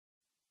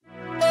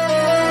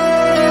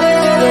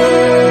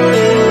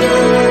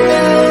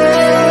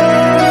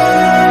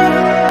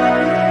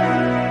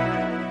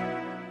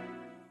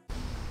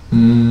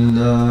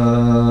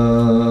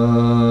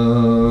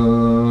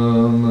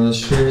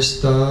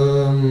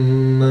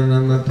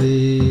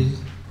manamapi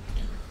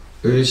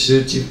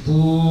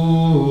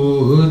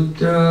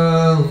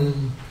Usachiputram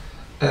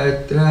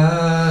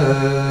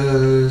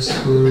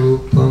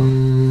atraskurupam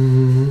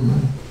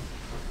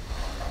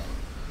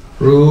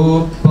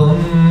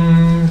Rupam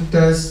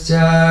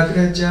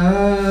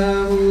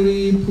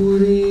tasjagrajamuri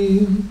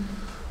purim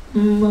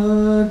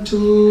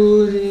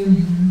maturim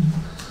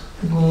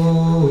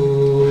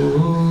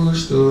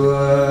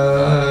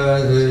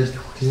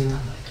goshtuagatim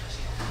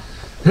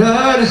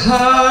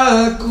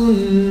Radha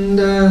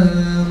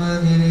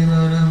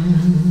kundamagirimanam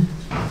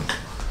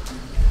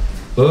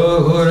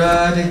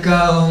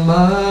Radhika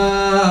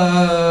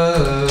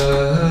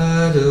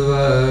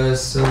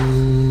madhvasam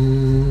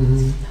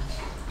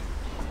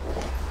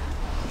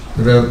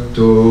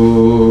Rabto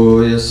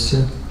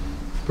yasya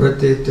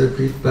pratita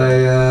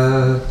kripaya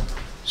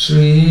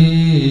Sri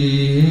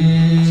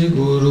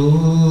Guru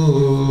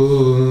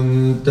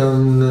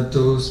tam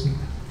natosmi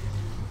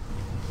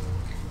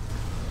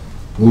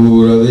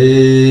Gurave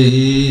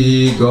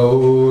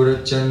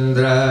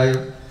Gaurachandraya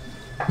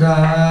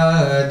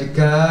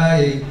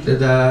Radhikaya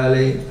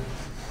Tadale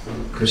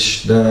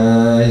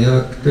Krishnaya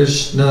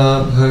Krishna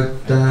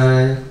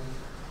Bhaktaya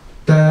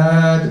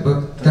Tad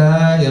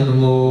Bhaktaya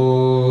Namo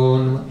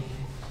Namah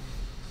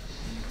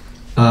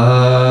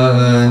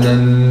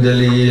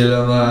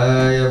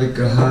Anandalilamaya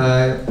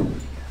Vigrahaya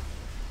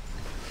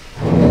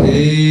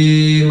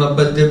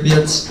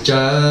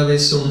Himabhadyavyascha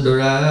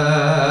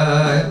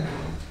Visundaraya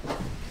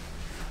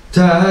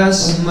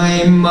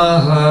Tasmai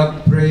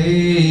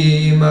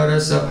Mahaprema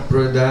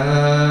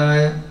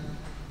Rasapradaya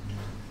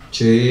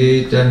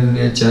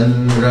Chaitanya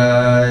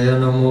Chandraya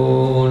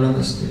Namo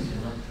Namaste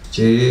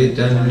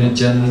Chaitanya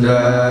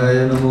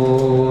Chandraya Namo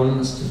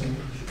Namaste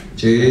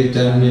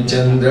Chaitanya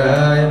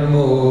Chandraya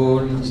Namo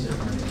Namaste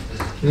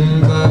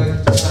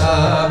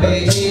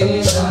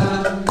Bhakta-abheda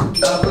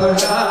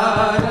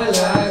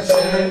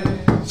Lakshya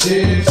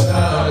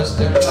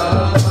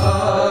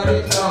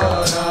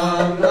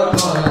Shivashtakamarithanam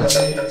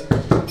Namase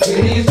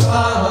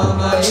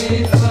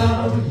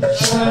Kripa-mahitvam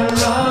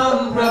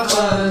Sharanam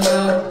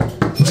Prapanam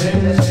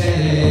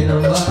Vrinde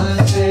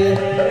Namase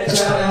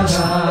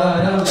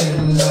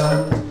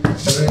Charanara-vindam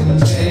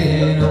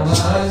Vrinde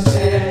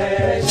Namase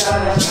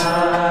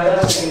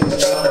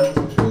Charanara-vindam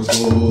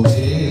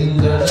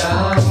Govinda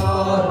Rama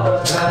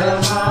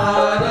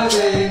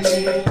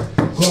Dharamana-veki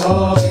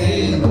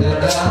Govinda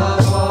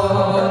Rama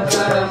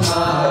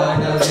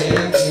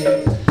Dharamana-veki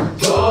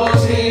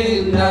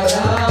Govinda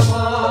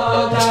Rama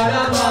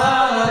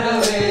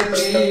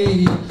Dharamana-veki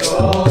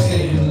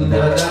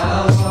Govinda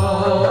Rama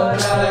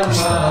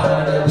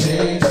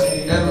Dharamana-veki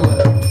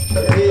Everyone.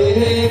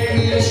 Hare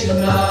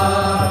Krishna,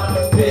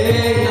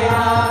 Hare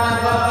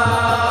Radha,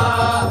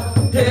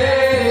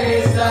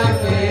 Hare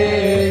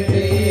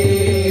Saketi,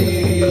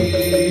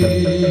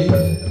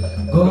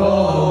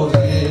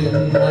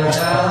 Govinda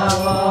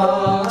Rama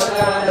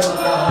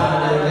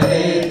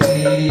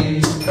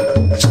Dharamana-veki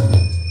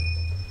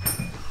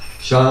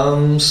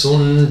Sham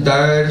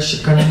Sundar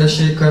Shikanda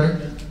Shekhar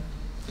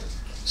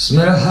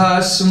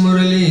Smarhas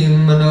Murali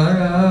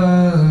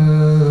Manara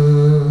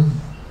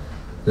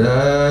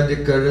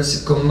Radhika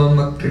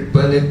Rasikamama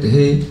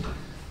Kripanidhe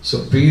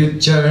Supriya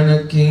Charana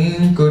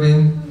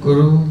Kinkurim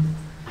Kuru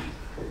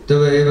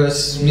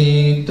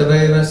Tavaivasmi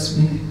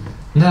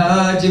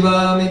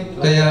Najivami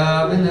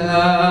Tayavina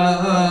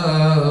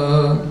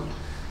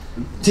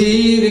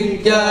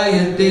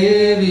Tivikyaya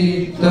Devi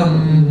Tam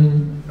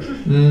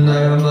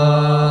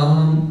Naramam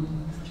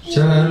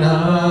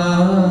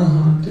Charanam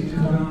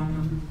Tikram.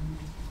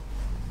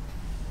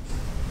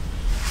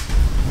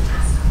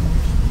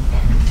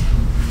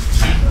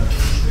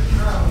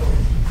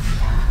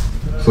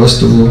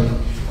 First of all,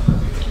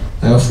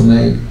 I offer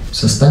my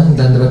Sastang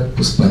Dandavat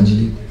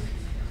Puspanjali,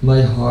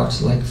 my heart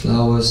like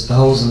flowers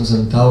thousands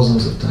and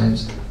thousands of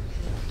times,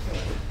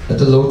 at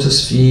the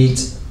lotus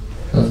feet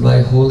of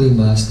my holy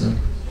master,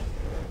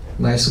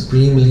 my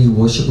supremely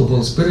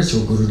worshipable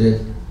spiritual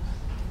Gurudev,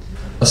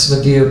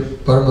 Asmadir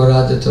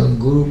Paramaradatam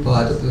Guru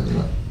Pada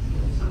Padma,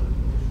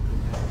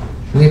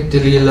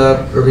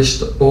 Nityalila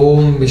Pravishta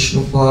Om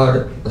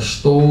Vishnupad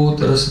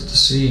Ashtottara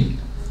Satasri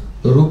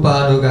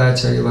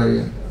Rupanugacharya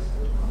Varya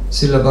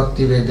Srila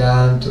Bhakti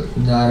Vedanta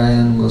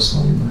Narayan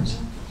Goswami Maharaj.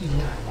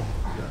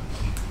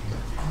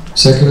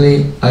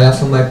 Secondly, I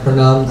offer my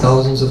pranam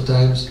thousands of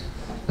times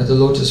at the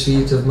lotus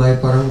feet of my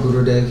Param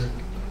Gurudev,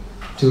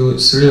 to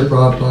Srila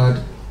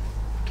Prabhupada,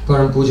 to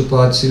Param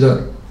Pujapad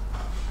Srila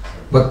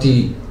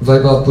Bhakti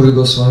Vaibhav Puri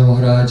Goswami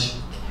Maharaj,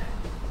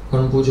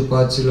 Param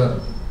Pujapad Srila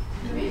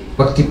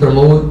Bhakti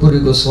Pramod Puri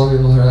Goswami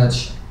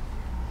Maharaj,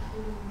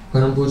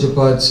 Param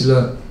Pujapad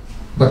Srila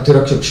Bhakti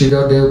Rakshak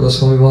Shridhar Dev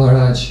Goswami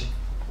Maharaj,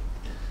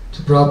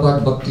 to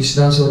Prabhupada Bhakti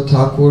Siddhanta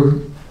Thakur,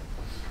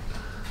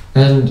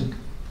 and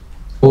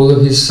all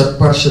of his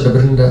Satparshada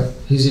Vrinda,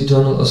 his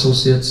eternal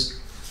associates,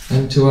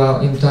 and to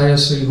our entire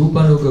Sri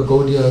Rupanuga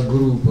Gaudiya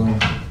Guru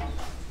Parampara.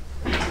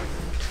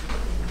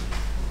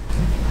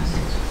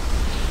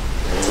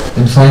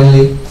 And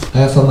finally,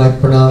 I offer my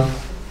pranam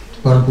to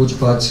Param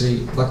Pujapad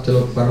Sri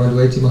Bhaktilok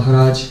Paramadvaiti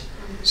Maharaj,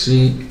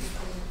 Sri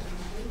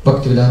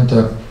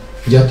Bhaktivedanta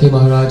Jati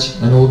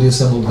Maharaj and all the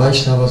assembled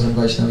Vaishnavas and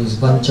Vaishnavis,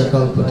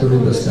 Vanchakal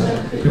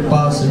Paturubhasya,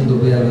 Kripa Sindhu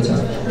Vyavacha,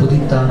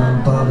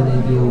 Putitanam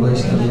Pavanebhyo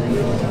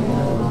Vaishnavibhyo.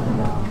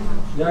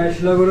 Jai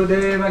Shri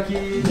Gurudeva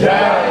ki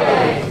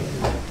Jai!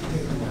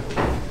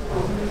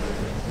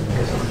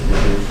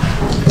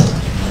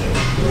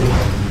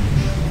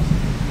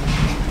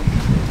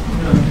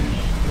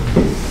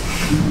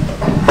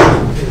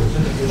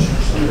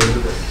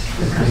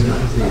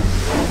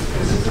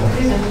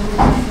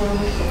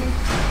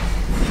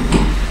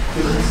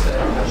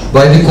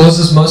 By the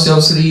causeless mercy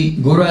of Sri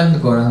Guru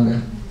and Gauranga,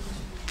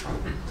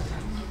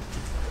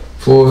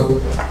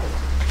 for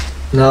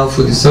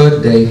the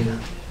third day,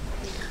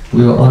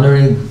 we are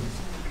honoring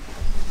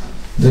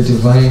the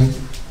divine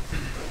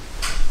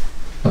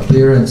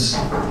appearance,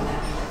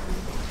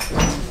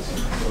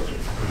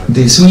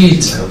 the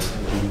sweet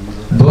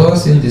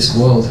birth in this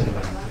world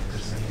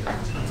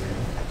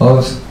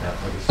of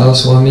our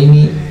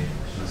Swamini,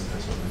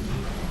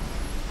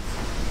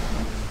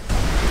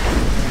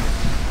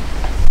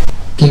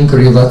 King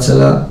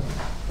Vatsala,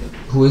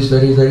 who is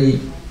very, very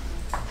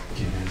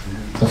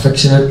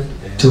affectionate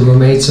to her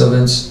maid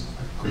servants,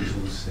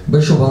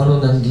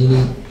 Vishwabhanu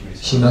Nandini,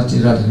 Srimati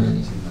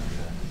Radharani.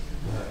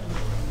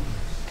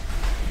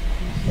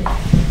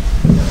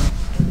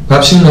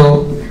 Perhaps you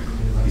know,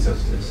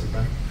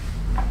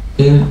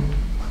 in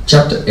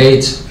chapter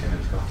 8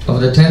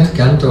 of the 10th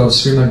canto of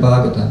Srimad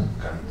Bhagavatam,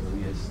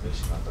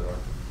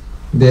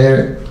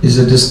 there is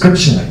a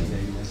description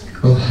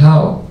of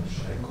how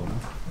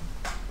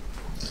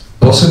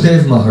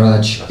Vasudeva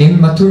Maharaj in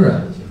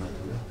Mathura,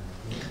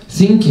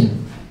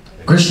 thinking,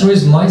 Krishna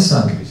is my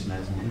son,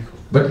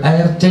 but I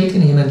have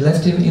taken him and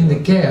left him in the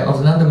care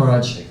of Nanda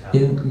Maharaj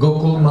in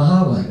Gokul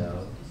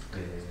Mahavan.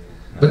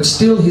 But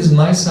still he is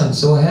my son,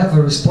 so I have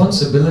a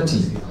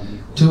responsibility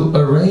to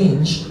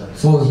arrange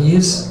for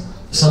his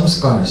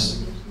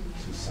samskars,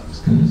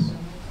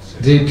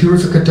 the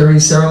purificatory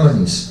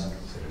ceremonies.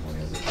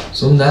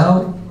 So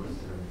now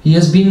he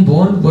has been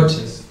born, but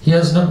he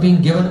has not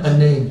been given a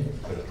name.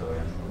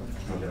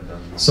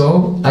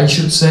 So I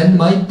should send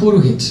my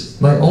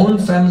Purohit, my own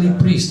family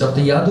priest of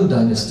the Yadu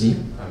dynasty,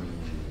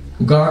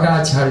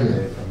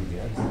 Gargacharya,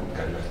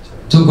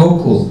 to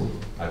Gokul,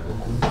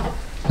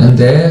 and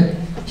there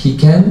he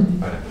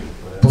can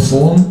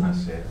perform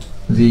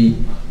the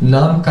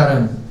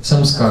Namkaran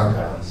Samskar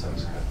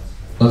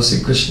of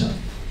Sri Krishna.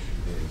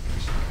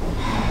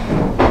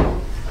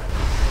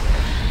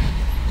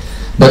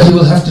 But he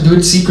will have to do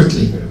it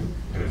secretly,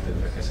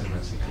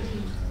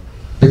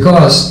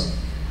 because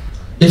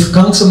if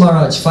Kamsa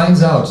Maharaj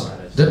finds out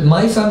that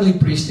my family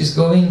priest is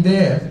going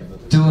there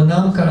to a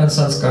Namkaran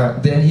Sanskar,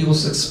 then he will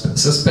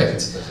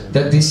suspect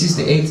that this is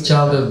the 8th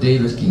child of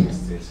Devaki.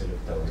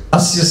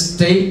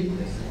 Asyaste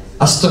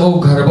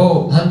astro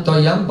garbo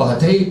hantoyam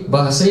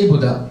bahasei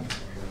Buddha.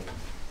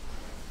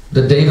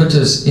 The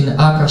Devatas in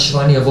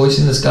Akashvani, a voice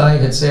in the sky,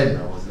 had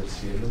said,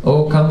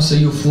 "Oh Kamsa,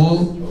 you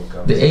fool,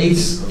 the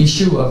 8th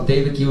issue of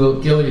Devaki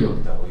will kill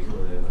you."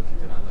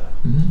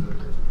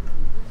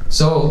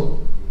 So,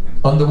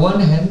 on the one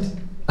hand,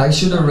 I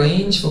should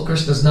arrange for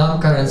Krishna's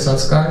Namkar and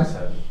Sanskar,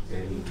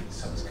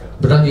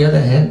 but on the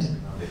other hand,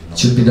 it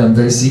should be done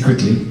very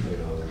secretly,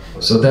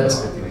 so that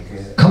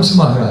Kamsa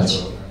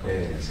Maharaj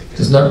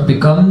does not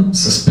become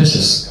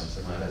suspicious.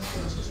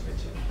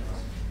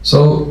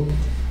 So,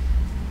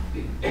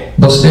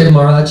 Vasudeva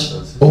Maharaj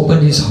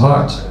opened his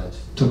heart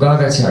to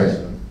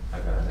Gargacharya,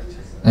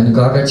 and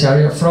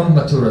Gargacharya from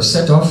Mathura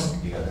set off,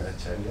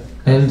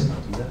 and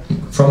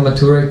from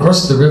Mathura he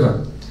crossed the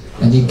river,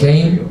 and he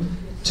came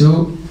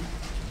to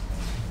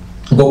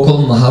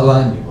Gokul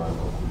Mahavan.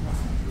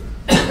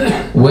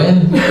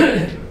 When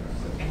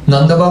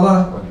Nanda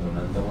Baba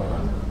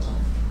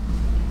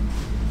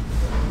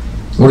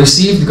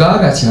received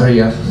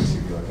Gargacharya,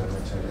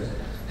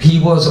 he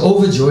was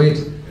overjoyed.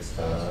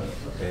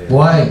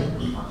 Why?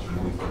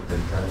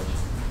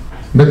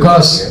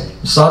 Because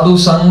Sadhu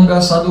Sangha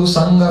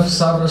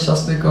Sarva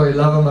Shastrika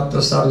Ilava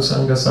Matra Sadhu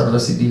Sangha Sarva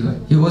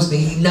Siddhi. He was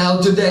thinking,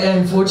 now today I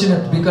am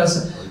fortunate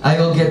because I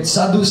will get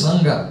Sadhu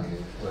Sangha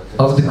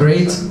of the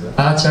great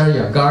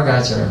Acharya,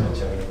 Gargacharya.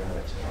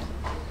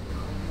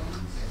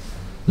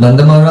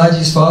 Nanda Maharaj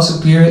is far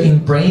superior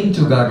in praying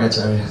to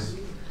Gargacharya.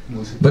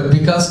 But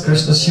because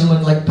Krishna's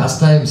human-like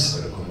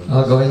pastimes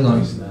are going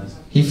on,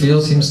 he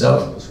feels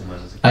himself,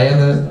 I am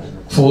a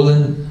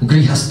fallen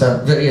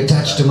grihastha, very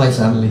attached to my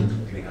family,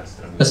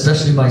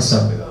 especially my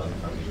son.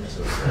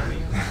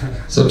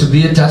 So to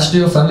be attached to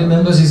your family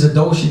members is a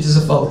dosh, it is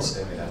a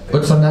fault.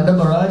 But for Nanda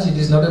Maharaj, it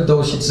is not a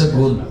dosh, it's a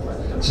gun.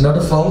 It's not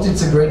a fault,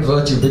 it's a great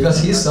virtue,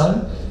 because his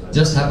son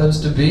just happens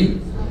to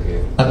be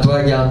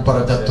Advaigyan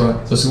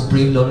Paratattva, the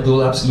supreme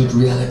non-dual absolute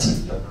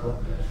reality.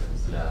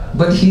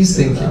 But he's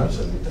thinking,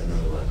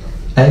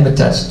 I am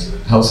attached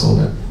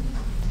householder.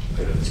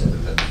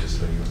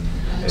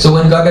 So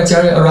when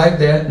Gargacharya arrived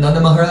there, Nanda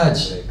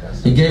Maharaj,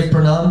 he gave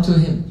pranam to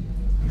him.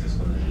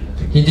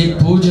 He did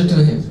puja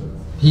to him.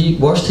 He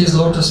washed his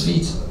lotus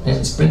feet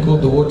and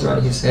sprinkled the water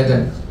on his head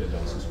and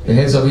the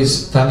heads of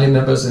his family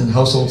members and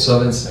household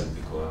servants.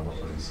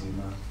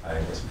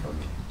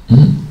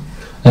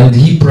 And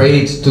he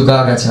prayed to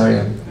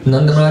Gargacharya.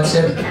 Nanda Maharaj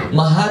said,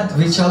 Mahad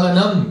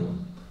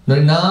Vichalanam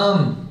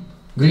Nrinam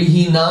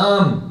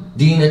Grihinam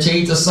Dina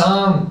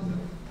Chaitasam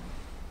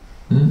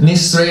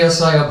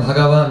Nisrayasaya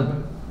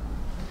Bhagavan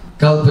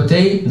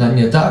Kalpate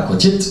Nanyata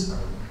Kochit.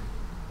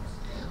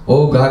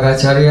 O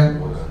Gargacharya,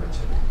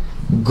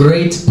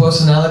 great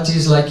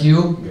personalities like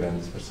you,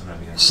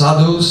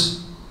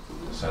 sadhus,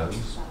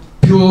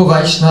 pure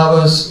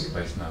Vaishnavas,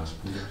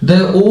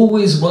 they're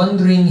always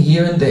wandering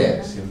here and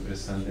there.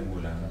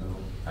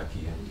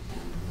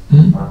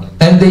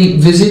 And they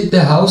visit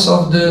the house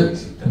of the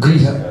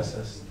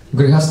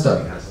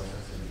Grihastha,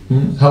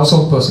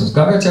 household persons.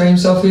 Gargacharya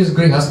himself is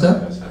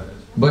Grihastha,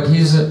 but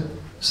he's a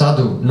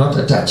sadhu, not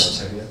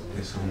attached.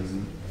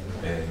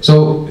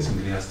 So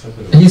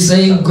he's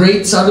saying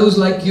great sadhus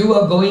like you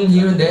are going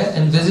here and there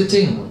and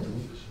visiting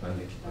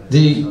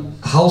the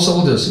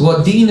householders who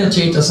are Dina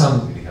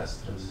Chaitasam.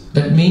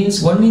 That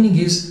means, one meaning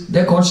is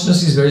their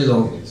consciousness is very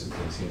low.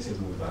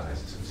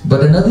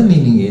 But another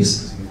meaning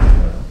is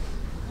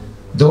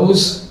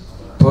those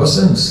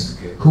persons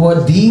who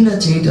are Dina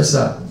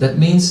Chaitasa, that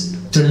means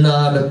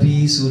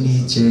Trinadapi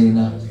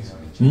Sunichena,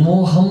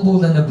 more humble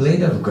than a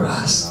blade of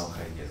grass,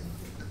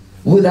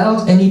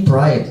 without any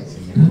pride.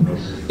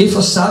 If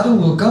a sadhu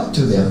will come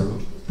to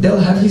them, they'll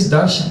have his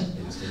darshan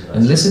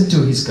and listen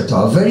to his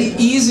katha. Very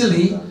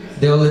easily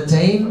they will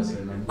attain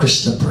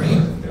Krishna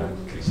Prem.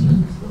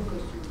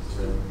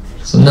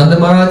 So Nanda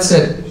Maharaj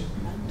said,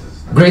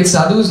 great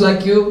sadhus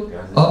like you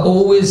are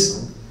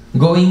always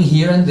going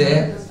here and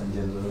there.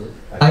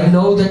 I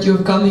know that you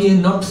have come here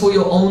not for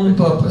your own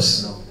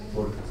purpose.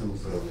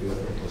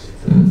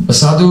 A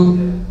sadhu,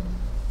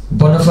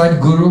 bona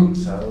fide guru,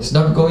 is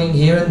not going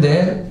here and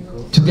there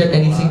to get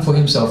anything for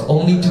himself,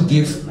 only to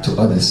give to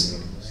others.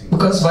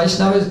 Because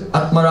Vaishnava is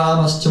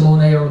Atmaramas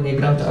Chamonayo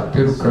Negranta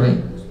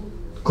Apyarukrame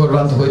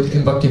Korvanta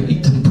Hoitikim Bhaktim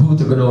Itam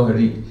Bhuta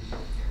Ganohari.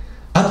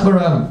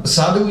 Atmaram,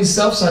 sadhu is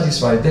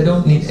self-satisfied, they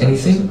don't need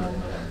anything.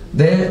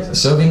 They're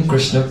serving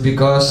Krishna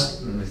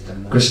because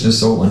Krishna is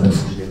so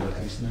wonderful.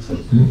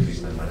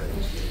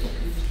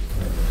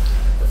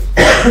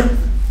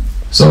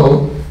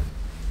 So,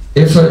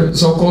 if a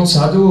so-called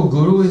sadhu or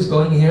guru is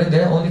going here and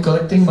there only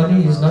collecting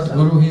money, he's not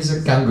guru, he's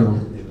a kangaroo.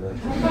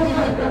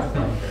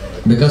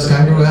 Because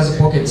kangaroo has a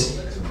pocket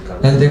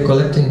and they're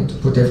collecting to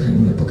put everything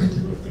in their pocket.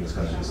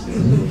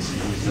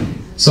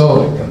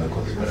 So,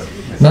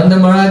 Nanda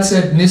Maharaj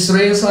said,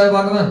 Nisrayasaya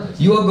Bhagavan,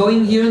 you are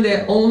going here and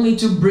there only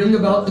to bring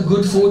about the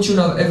good fortune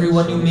of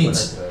everyone you meet.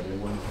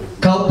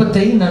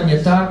 Kalpate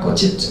nanyata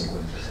kochit.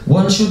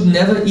 One should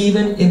never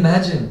even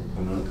imagine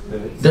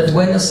that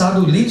when a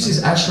sadhu leaves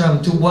his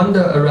ashram to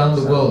wander around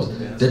the world,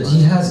 that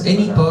he has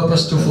any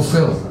purpose to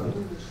fulfill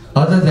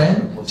other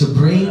than to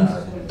bring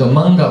the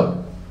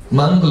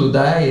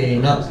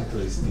mangaludayena,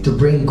 to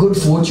bring good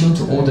fortune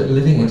to all the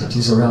living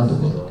entities around the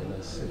world.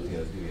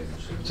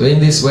 So in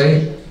this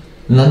way,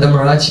 Nanda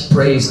Maharaj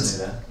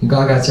praised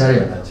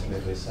Gargacharya.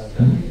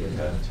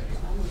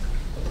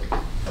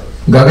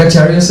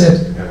 Gargacharya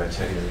said,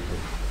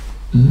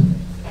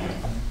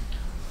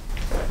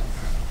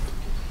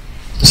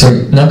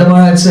 sorry, Nanda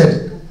Maharaj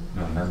said,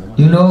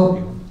 you know,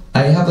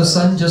 I have a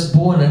son just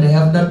born and I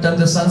have not done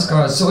the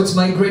sanskars, so it's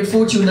my great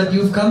fortune that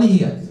you've come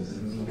here.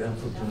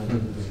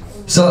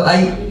 So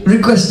I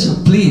request you,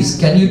 please,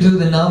 can you do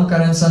the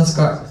Namkaran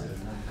sanskar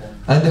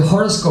and the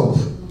horoscope?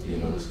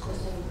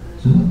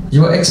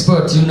 You are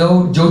expert, you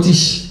know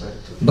Jyotish,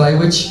 by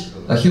which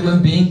a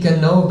human being can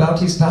know about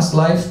his past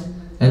life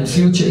and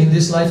future in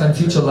this life and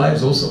future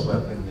lives also.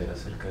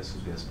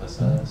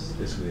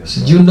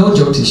 So you know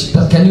Jyotish,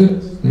 but can you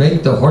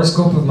make the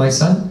horoscope of my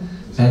son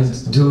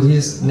and do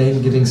his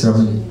name-giving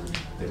ceremony?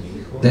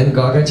 Then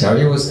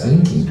Gargacharya was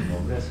thinking,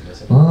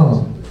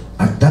 oh,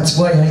 that's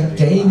why I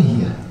came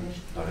here.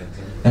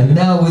 And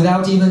now,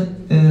 without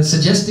even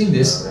suggesting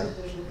this,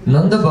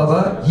 Nanda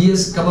Baba, he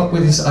has come up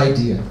with this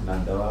idea.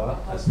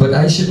 But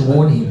I should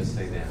warn him.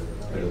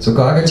 So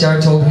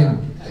Gargacharya told him,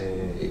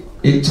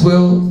 it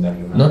will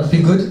not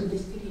be good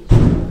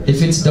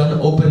if it's done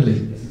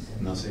openly.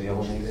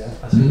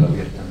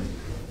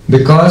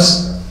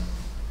 Because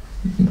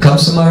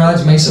Kamsa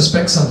Maharaj may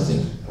suspect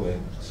something.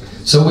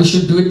 So we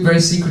should do it very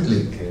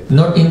secretly,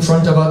 not in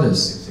front of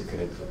others.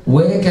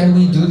 Where can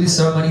we do this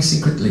ceremony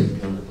secretly?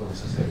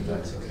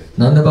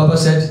 Nanda Baba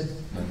said,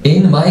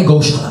 in my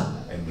Goshala.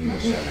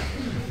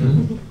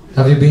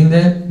 Have you been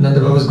there? Nanda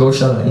Baba's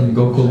Goshala in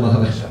Gokul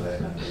Mahabharata.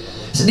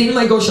 He said, in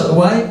my Goshala.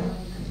 Why?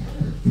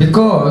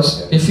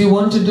 Because if you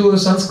want to do a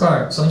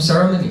sanskar, some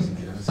ceremony,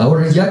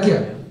 or a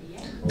yajna,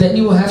 then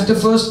you have to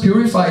first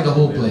purify the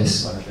whole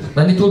place.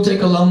 And it will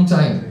take a long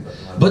time.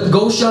 But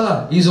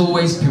Goshala is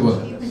always pure.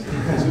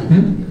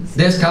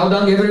 There's cow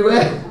dung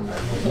everywhere.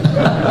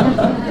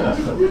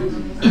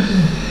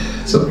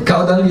 So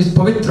cow dung is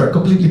pavitra,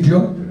 completely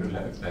pure.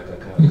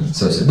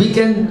 So we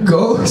can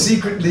go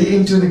secretly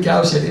into the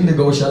cow shed in the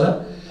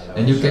Goshala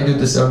and you can do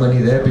the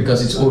ceremony there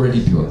because it's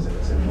already pure.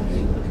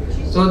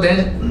 So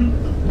then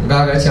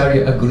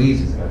Gargacharya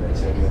agreed.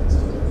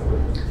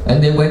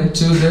 And they went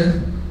to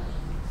the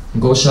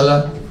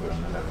Goshala,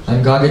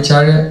 and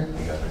Gargacharya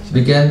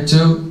began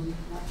to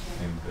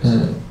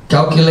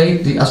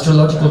calculate the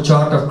astrological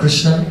chart of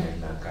Krishna,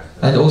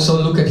 and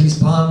also look at his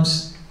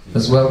palms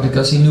as well,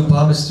 because he knew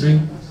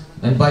palmistry.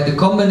 And by the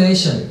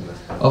combination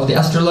of the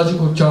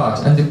astrological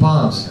chart and the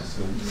palms,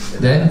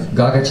 then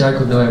Gargacharya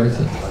could know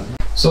everything.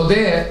 So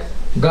there,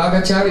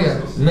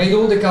 Gargacharya made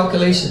all the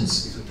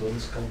calculations,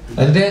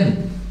 and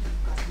then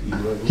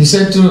he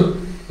said to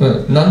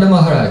Nanda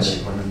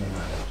Maharaj,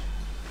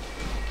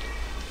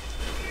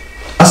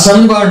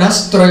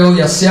 Asanvarnastrayo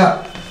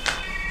yasya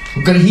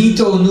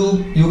grihito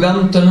nu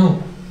yugam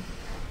tanu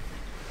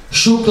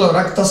shukla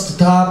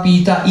raktastatha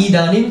pita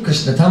idanim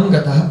krishnatam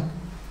gataha.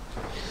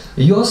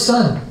 Your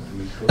son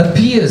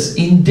appears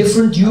in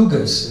different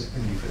yugas,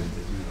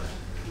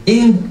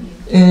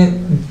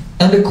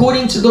 and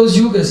according to those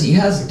yugas he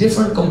has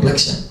different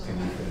complexion.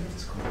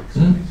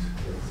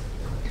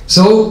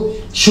 So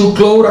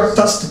shuklo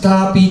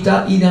raktastatha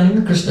pita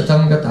idanim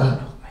krishnatam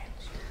gataha.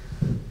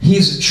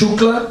 He's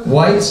shukla,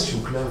 white,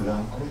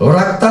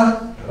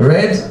 rakta,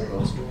 red,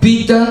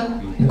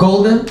 pita,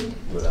 golden,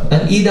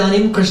 and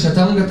idanim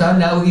krishnatam gataha.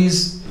 Now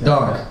he's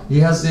dark. He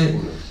has the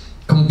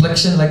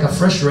complexion like a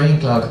fresh rain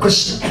cloud.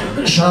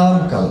 Krishna,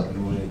 sham color.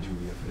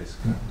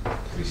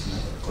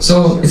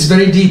 So it's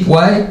very deep.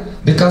 Why?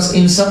 Because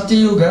in Satya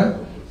Yuga,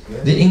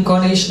 the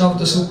incarnation of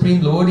the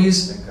Supreme Lord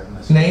is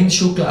named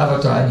Shukla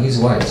Avatar, and he's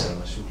white.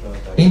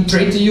 In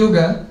Treta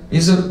Yuga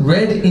is a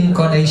red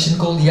incarnation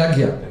called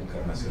Yagya.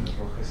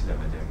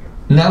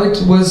 Now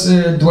it was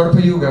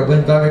Dwarpa Yuga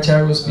when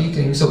Gargacharya was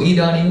speaking. So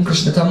idanim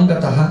krishnatam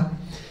gataha,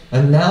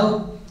 and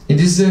now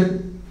it is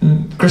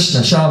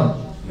Krishna, Sham.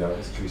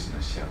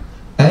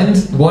 And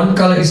one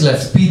color is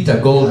left,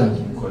 Pita,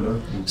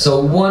 golden.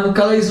 So one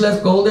color is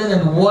left, golden,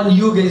 and one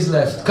yuga is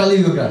left, Kali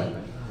Yuga.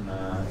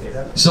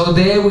 So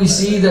there we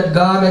see that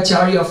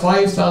Gargacharya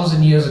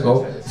 5,000 years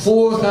ago,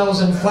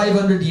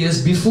 4,500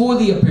 years before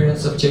the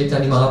appearance of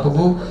Chaitanya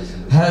Mahaprabhu,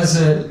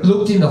 has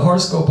looked in the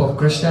horoscope of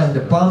Krishna and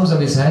the palms of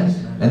his hand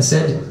and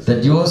said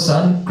that your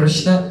son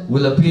Krishna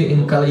will appear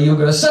in Kali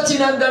Yuga.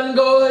 Sachinandan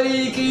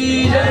Gauri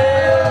ki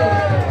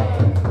jai!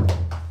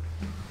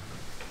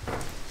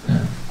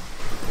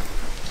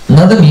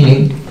 Another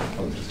meaning,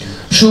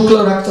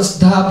 Shukla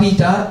Raktasdha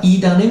Pita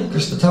Idanim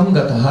Krishnatam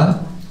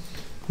Gataha,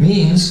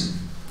 means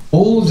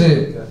all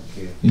the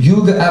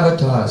Yuga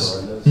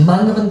avatars,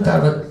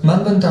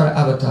 Manvantara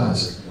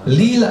avatars,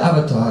 Leela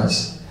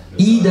avatars,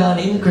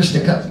 Idanim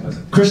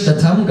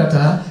Krishnatam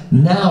Gataha,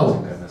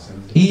 now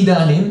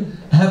Idanim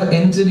have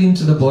entered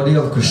into the body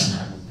of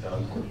Krishna.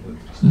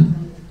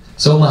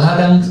 So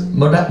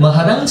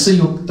Mahadangsa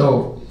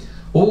Yukto,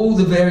 all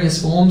the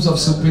various forms of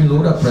Supreme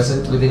Lord are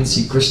present within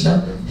Sri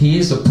Krishna. He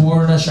is the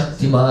Purna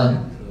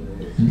Shaktiman.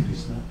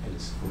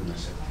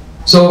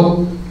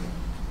 So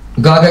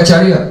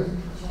Gargacharya,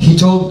 he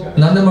told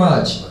Nanda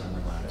Maharaj,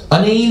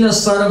 Anena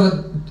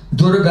Sarva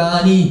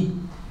Durgani,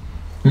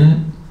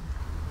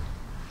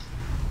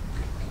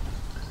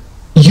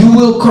 you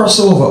will cross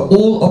over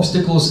all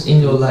obstacles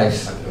in your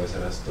life.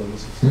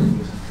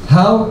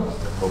 How?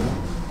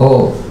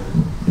 Oh,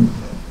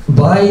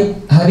 by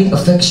having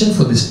affection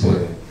for this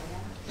boy.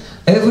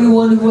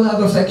 Everyone who will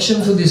have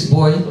affection for this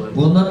boy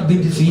will not be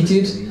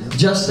defeated,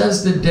 just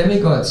as the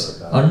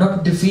demigods are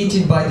not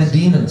defeated by the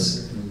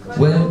demons.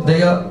 When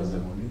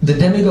the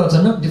demigods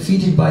are not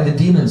defeated by the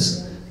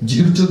demons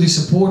due to the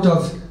support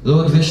of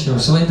Lord Vishnu.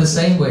 So in the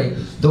same way,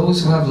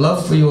 those who have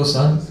love for your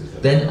son,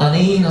 then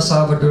Anena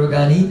Sarva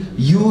Durgani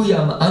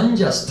Yuyam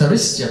Anjas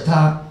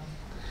Tarisyata,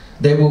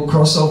 they will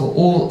cross over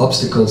all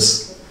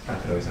obstacles.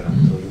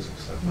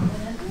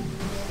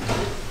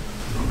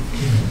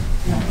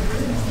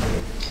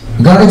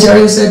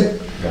 Gargacharya said,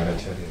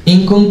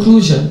 in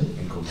conclusion,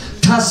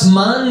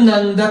 Tasman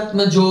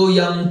Nandatmajo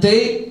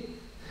Yamte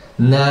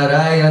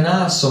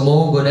Narayana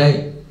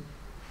Samogunai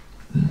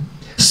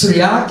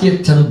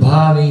Sriyakirtan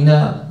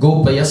Bhavina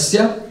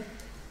Gopayasya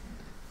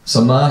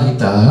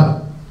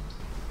Samahitaha.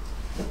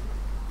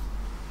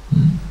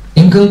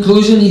 In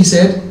conclusion, he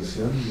said,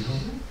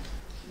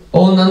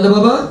 O Nanda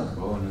Baba,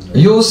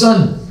 your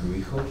son,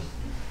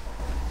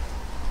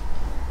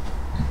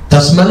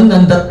 Tasman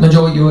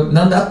Nandatmajo,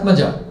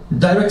 Nandatmaja,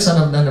 direct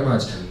son of Nanda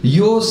Maharaj,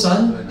 your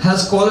son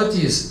has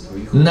qualities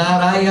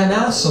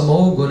Narayana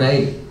Samo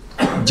Gunai,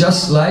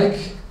 just like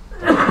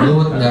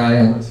Lord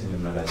Narayan.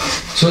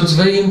 So it's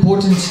very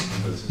important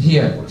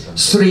here.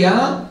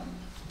 Sriya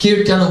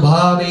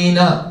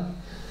Kirtanubhavena,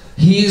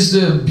 he is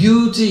the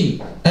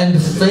beauty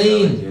and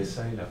fame.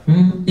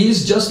 He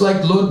is just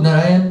like Lord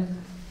Narayan.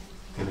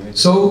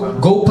 So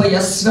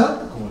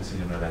Gopayasra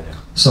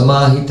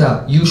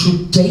Samahita, you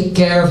should take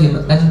care of him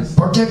and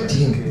protect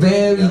him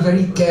very,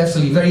 very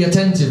carefully, very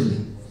attentively.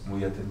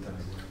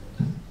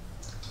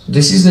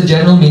 This is the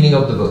general meaning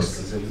of the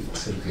verse.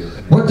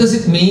 What does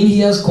it mean? He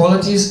has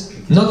qualities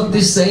not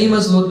the same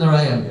as Lord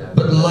Narayan,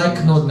 but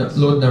like Lord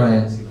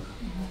Narayan.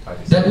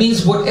 That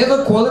means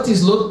whatever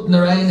qualities Lord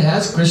Narayan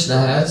has, Krishna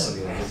has,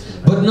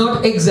 but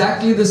not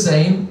exactly the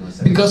same,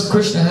 Because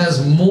Krishna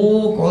has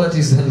more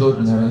qualities than Lord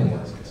Narayan.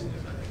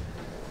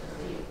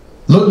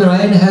 Lord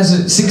Narayan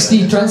has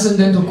 60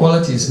 transcendental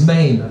qualities,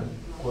 main.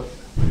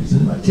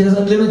 He has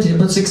unlimited,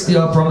 but 60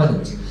 are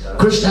prominent.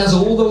 Krishna has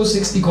all those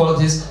 60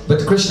 qualities,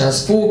 but Krishna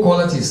has 4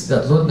 qualities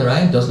that Lord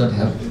Narayan does not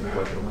have.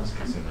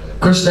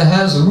 Krishna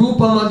has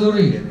Rupa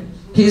Madhuri,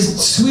 his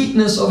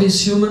sweetness of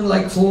his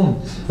human-like form.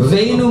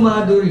 Venu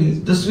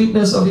Madhuri, the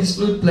sweetness of his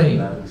flute playing.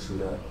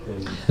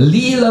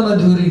 Leela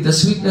Madhuri, the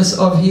sweetness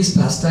of his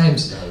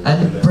pastimes.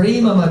 And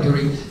Prema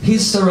Madhuri,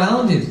 he's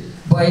surrounded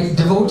by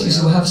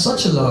devotees who have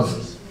such a love.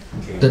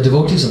 The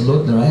devotees of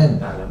Lord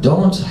Narayan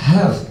don't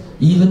have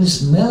even the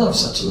smell of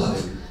such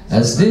love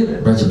as the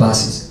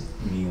Brajabasis.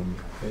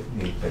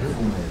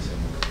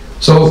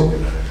 So,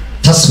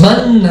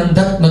 Tasman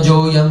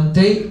Nandatmajoyam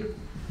te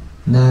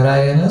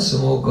Narayana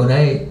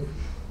Sumokonai.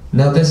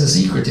 Now there's a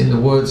secret in the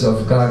words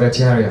of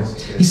Gargacharya.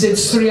 He said,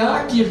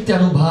 Sriya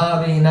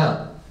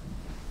Kirtanubhavena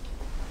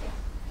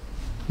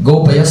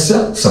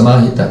Gopayasya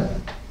Samahita.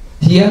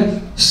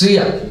 Here,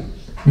 Sriya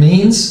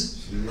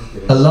means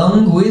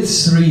along with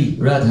Sri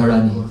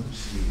Radharani.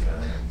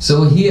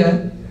 So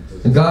here,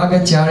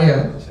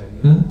 Gargacharya,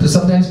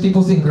 sometimes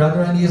people think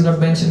Radharani is not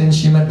mentioned in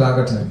Srimad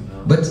Bhagavatam.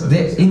 But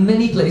in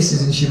many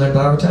places in Srimad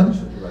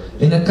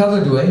Bhagavatam, in a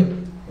covered way,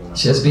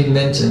 she has been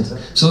mentioned.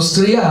 So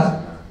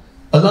Sriya,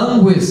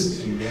 along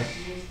with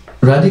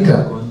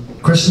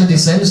Radhika, Krishna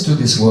descends to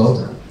this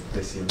world.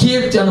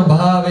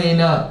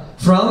 Kirtanubhavena,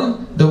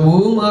 from the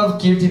womb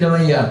of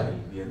Kirtinamaya.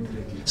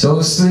 So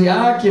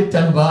Sriya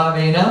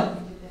Kirtanubhavena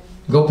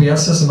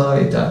Gopiyasya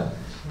Samaveta.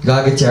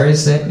 Gargacharya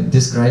is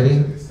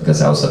describing,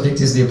 because our subject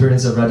is the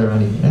appearance of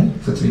Radharani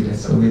for 3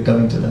 days, so we're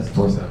coming to that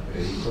point.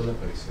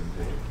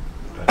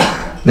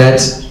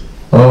 That,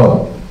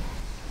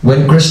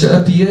 when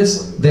Krishna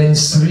appears, then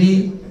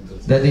Sri,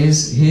 that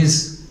is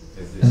his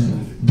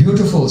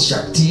beautiful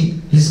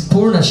Shakti, his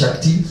Purna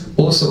Shakti,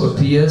 also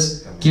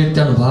appears,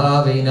 Kirtan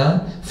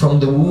Bhavena, from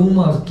the womb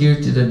of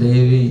Kirtida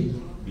Devi.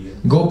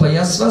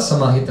 Gopayasva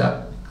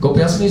Samahita.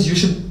 Gopayasva means you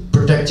should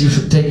protect, you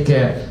should take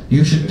care,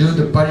 you should do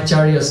the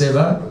Paricharya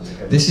Seva.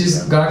 This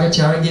is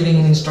Gargacharya giving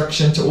an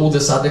instruction to all the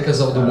sadhakas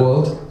of the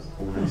world.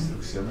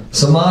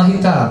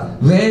 Samahita,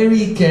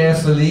 very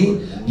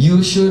carefully,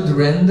 you should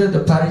render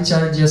the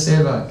Paricharya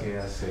Seva.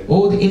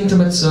 All the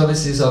intimate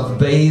services of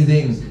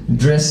bathing,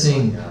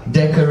 dressing,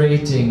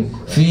 decorating,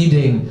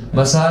 feeding,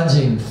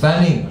 massaging,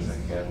 fanning.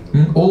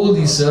 All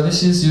these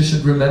services you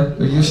should render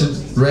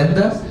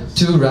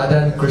to Radha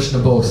and Krishna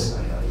both.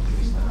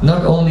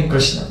 Not only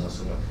Krishna,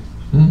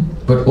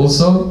 but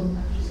also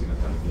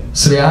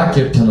Sriya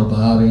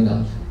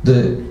Kirtanubhavena,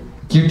 the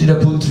Kirtida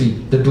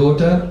Putri, the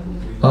daughter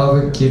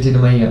of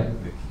Kirtinamaya.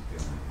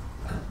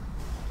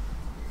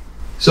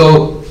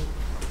 So,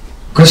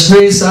 Krishna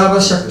is Sarva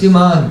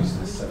Shaktiman,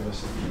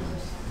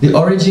 the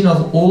origin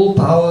of all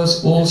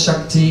powers, all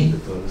Shakti.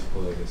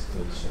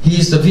 He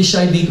is the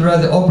Vishay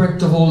Vigraha, the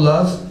object of all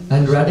love,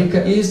 and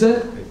Radhika is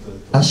the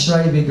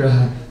Ashray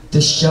Vigraha,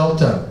 the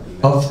shelter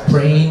of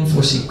praying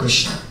for Sri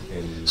Krishna.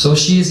 So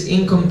she is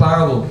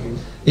incomparable.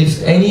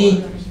 If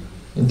any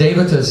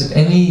devatas, if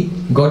any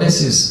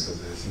goddesses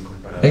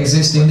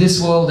exist in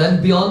this world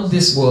and beyond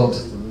this world,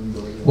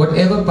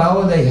 whatever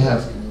power they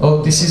have,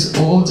 this is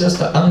all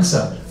just an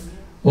angsa,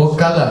 or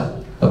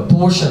kala, a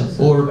portion,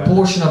 or a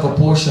portion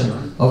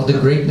of the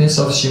greatness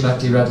of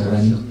Srimati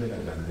Radharani.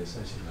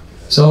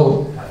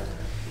 So,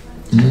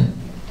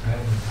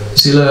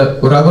 Srila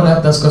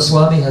Raghunath Das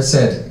Goswami has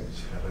said,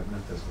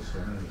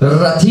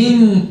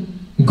 Ratim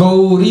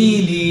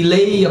Gauri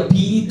Lileya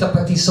Pita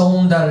Pati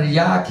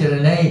Sondarya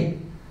Kiranai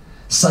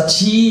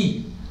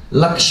Sachi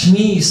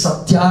Lakshmi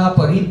Satya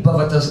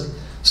Paribhavata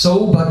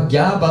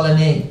Saubhagya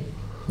Balane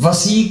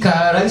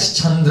Vasikarais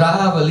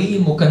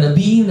Chandravali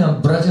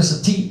Mukanabina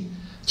Brajasati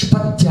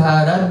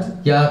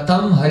Chipatyarad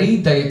Yatam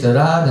Haritayat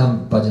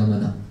Radham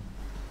Pajamana.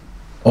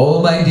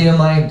 Oh my dear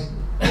mind,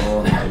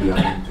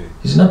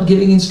 he's not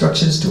giving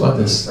instructions to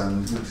others.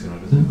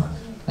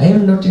 I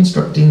am not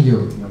instructing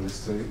you.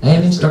 I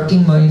am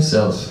instructing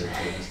myself.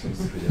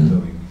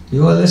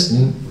 You are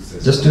listening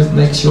just to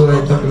make sure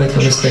I don't make a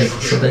mistake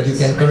so that you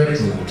can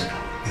correct me.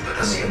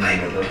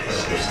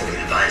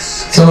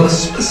 So,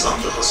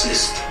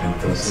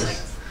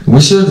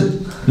 we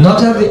should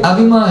not have the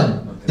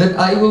abhiman that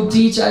I will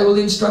teach, I will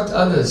instruct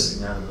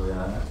others.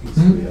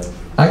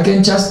 I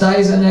can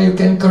chastise and I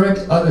can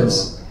correct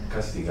others.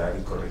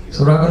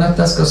 So Raghunath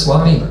Das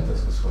Goswami,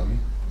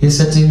 he's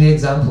setting the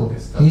example.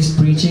 He's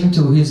preaching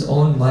to his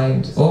own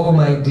mind. Oh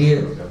my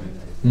dear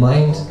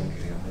mind,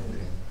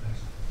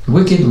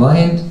 wicked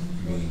mind,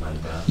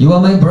 you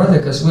are my brother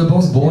because we're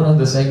both born on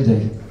the same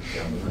day.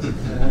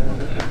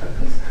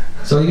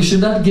 So you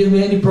should not give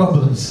me any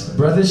problems.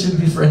 Brothers should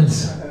be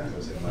friends.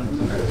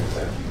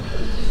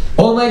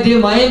 Oh my dear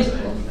mind,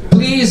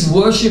 please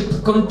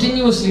worship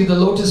continuously the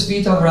lotus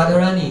feet of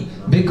Radharani,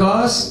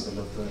 because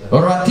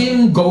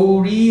Ratim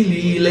Gauri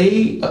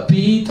Lile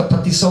Apita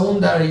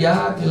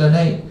Patisondarya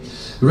Kilanai.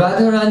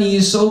 Radharani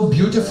is so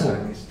beautiful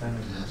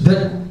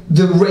that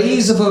the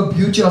rays of her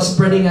beauty are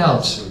spreading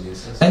out.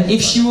 And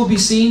if she will be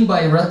seen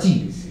by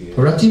Rati,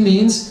 Rati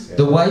means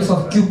the wife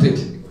of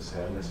Cupid.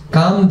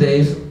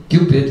 Kamdev,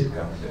 Cupid,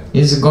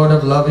 is a god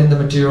of love in the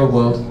material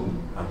world.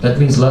 That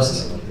means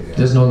lust.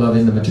 There's no love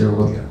in the material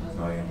world.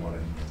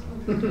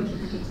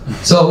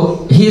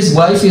 So his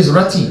wife is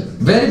Rati,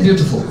 very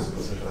beautiful.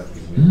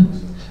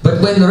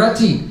 But when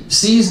Rati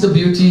sees the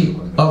beauty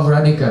of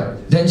Radhika,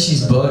 then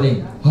she's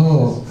burning.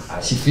 Oh,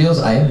 she feels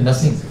I am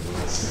nothing.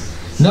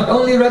 Not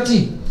only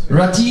Rati,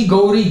 Rati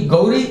Gauri.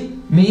 Gauri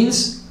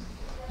means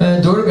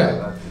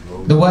Durga,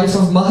 the wife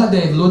of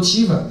Mahadev, Lord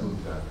Shiva,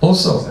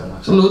 also.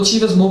 So Lord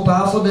Shiva is more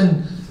powerful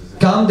than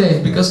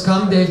Kamdev, because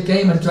Kamdev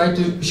came and tried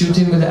to shoot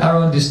him with an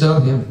arrow and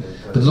disturb him.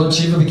 But Lord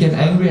Shiva became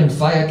angry and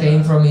fire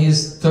came from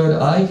his third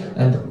eye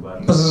and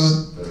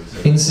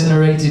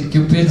incinerated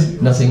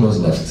Cupid, nothing was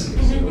left.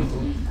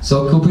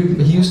 So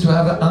Cupid, he used to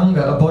have an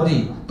anga, a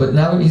body, but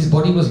now his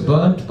body was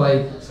burnt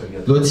by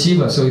Lord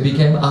Shiva, so he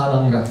became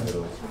Ananga.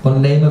 The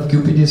name of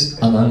Cupid is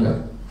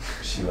Ananga.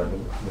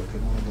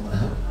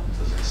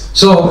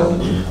 So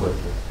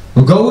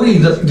Gauri,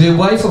 the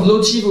wife of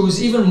Lord Shiva, who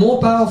is even more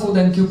powerful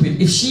than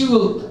Cupid, if she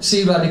will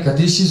see Radhika,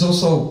 this is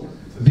also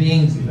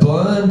being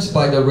burnt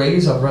by the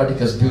rays of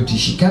Radhika's beauty.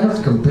 She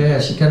cannot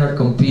compare, she cannot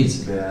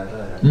compete.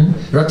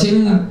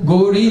 Ratim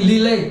Gauri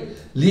Lila.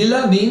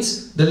 Lila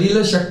means the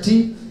Lila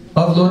Shakti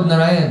of Lord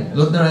Narayan.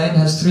 Lord Narayan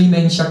has three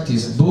main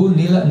Shaktis, Bhu,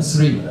 Nila and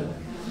Sri.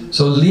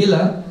 So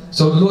Lila,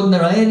 so Lord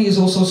Narayan is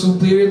also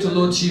superior to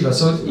Lord Shiva.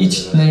 So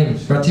each name,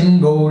 Ratim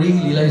Gauri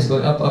Lila, is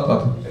going up, up,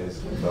 up.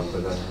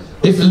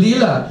 If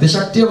Lila, the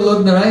Shakti of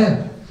Lord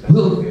Narayan,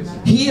 will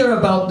hear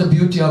about the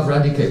beauty of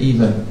Radhika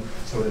even,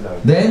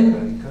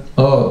 then,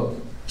 oh,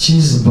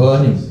 she's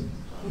burning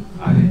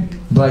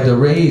by the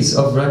rays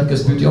of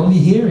Radhika's beauty, only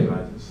hearing.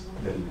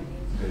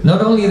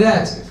 Not only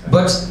that,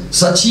 but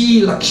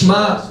Sachi,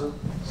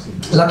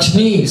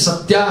 Lakshmi,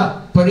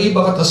 Satya,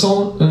 Paribhavata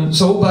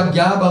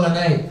Saubhagya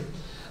Balanai.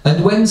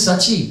 And when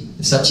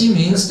Sachi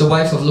means the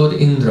wife of Lord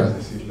Indra.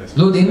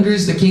 Lord Indra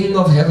is the king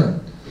of heaven.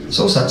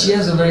 So Sachi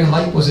has a very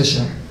high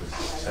position.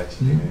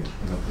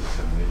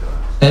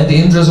 And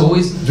Indra is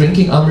always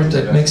drinking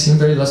Amrita, it makes him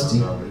very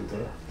lusty.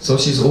 So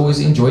she's always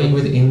enjoying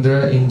with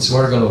Indra in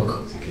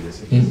Swargalok,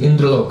 in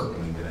Indralok.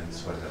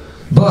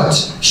 But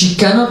she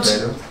cannot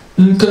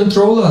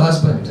control her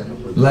husband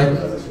like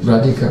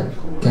Radhika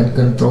can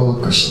control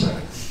Krishna.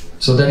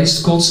 So that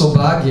is called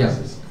Saubhagya.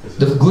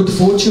 The good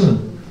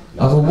fortune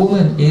of a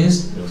woman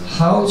is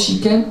how she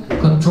can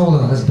control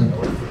her husband.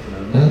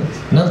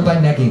 Not by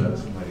nagging.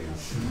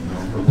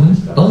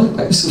 Only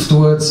by soft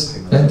words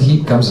and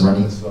he comes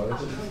running.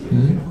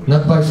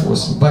 Not by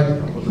force, by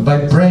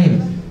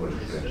Prem.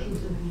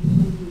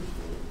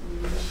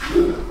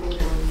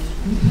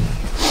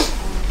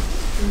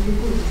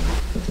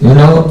 You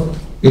know,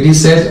 it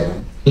is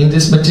said in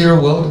this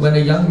material world, when a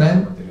young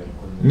man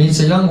meets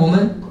a young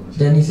woman,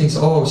 then he thinks,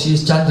 oh, she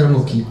is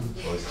Chandramukhi.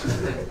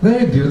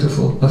 Very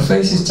beautiful. Her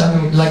face is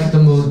Chandramukhi, like the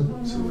moon.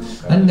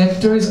 And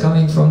nectar is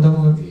coming from the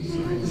moon.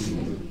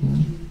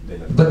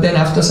 But then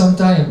after some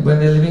time, when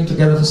they're living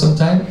together for some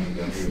time,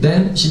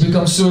 then she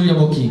becomes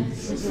Suryamukhi.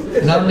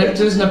 Now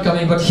nectar is not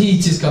coming, but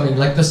heat is coming,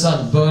 like the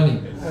sun,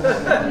 burning.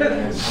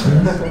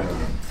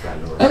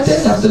 And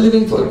then after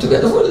living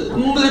together for a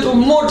little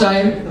more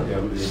time,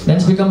 then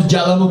she becomes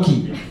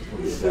Jalamukhi.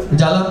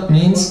 Jala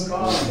means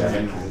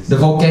the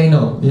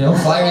volcano, you know,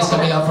 fire is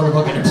coming out from the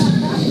volcano.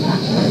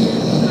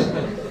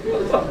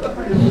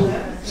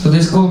 So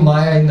this is called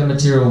Maya in the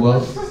material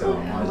world.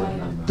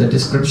 The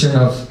description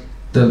of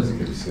the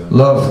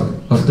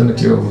love of the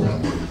material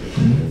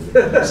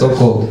world. So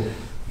called.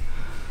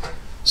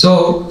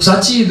 So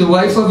Sachi, the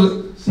wife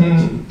of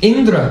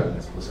Indra,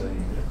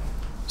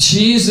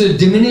 she is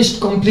diminished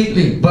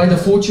completely by the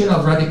fortune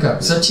of Radhika.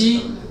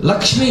 Sachi,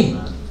 Lakshmi.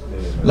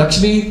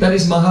 Lakshmi, that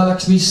is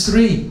Mahalakshmi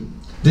Sri,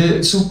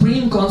 the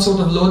supreme consort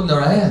of Lord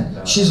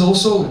Narayan. She is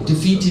also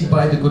defeated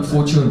by the good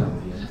fortune.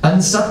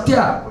 And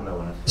Satya.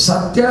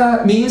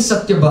 Satya means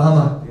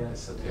Satyabhama.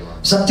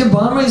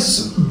 Satyabhama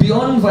is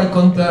beyond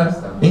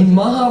Vaikuntha. In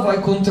Maha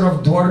Vaikuntha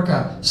of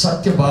Dwarka,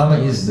 Satyabhama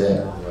is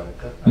there.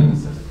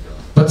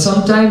 But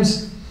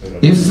sometimes,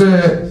 if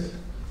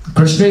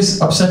Krishna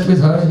is upset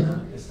with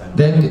her,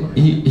 then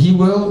he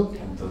will,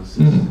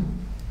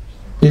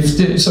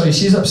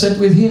 she's upset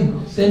with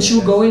him, then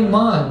she'll go in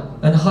Man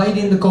and hide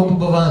in the Kopa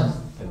Bhavan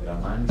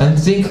and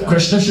think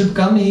Krishna should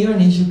come here and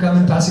he should come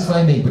and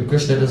pacify me, but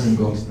Krishna doesn't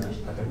go.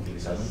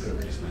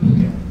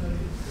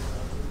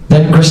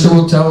 Then Krishna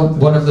will tell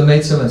one of the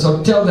maidservants,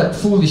 oh, tell that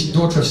foolish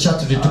daughter of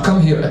Kshatriya to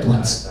come here at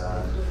once.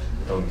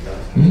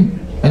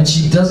 And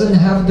she doesn't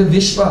have the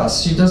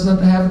Vishwas, she does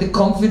not have the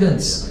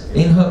confidence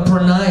in her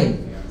pranay,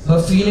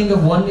 her feeling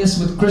of oneness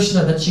with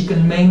Krishna, that she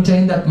can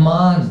maintain that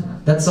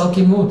man, that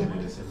sulky mood.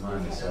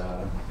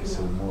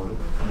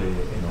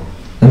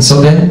 And so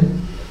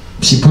then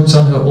she puts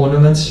on her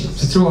ornaments. She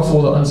threw off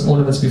all the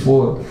ornaments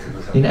before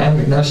in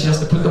anger. Now she has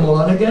to put them all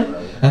on again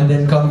and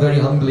then come very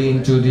humbly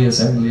into the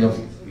assembly of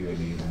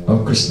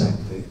Krishna.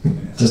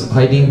 Just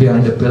hiding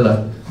behind a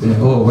pillar.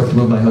 Oh, what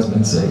will my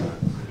husband say?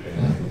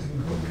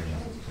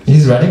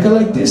 Is Radhika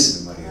like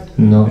this?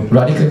 No,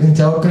 Radhika can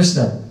tell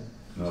Krishna.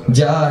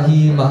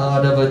 Jahi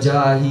Mahadava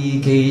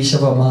Jahi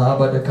Keshava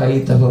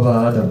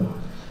Mahabadakaitavavadam.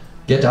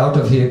 Get out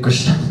of here,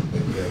 Krishna.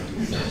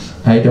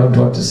 I don't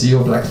want to see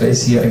your black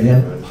face here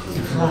again.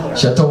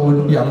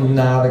 Shatonyam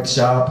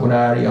Navaksha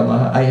Punari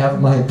Amaha. I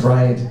have my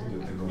pride.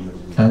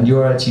 And you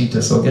are a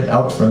cheater, so get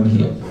out from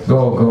here.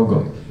 Go, go,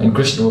 go. And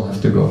Krishna will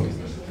have to go.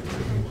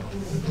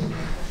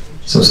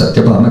 So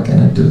Satyabhama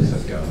cannot do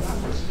that.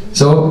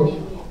 So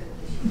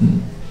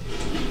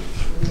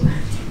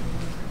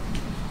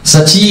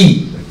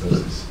Sachi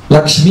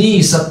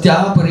Lakshmi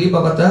Satya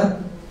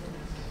Paribhavata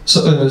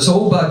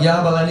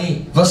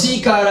Saubhagyabalani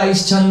Vasikara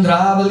is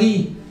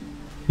Chandravali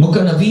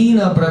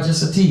Mukhanavina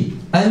Brajasati.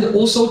 And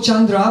also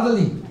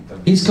Chandravali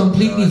is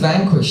completely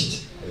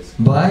vanquished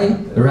by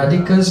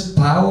Radhika's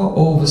power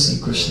over Sri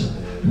Krishna.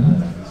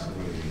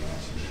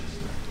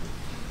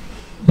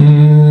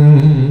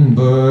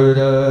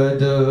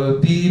 Barada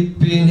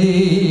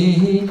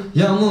Pipine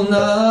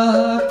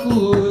Yamuna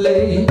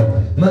Kule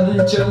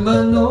Mancha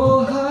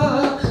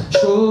Manoha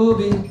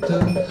Shobita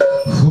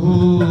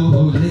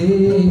Hule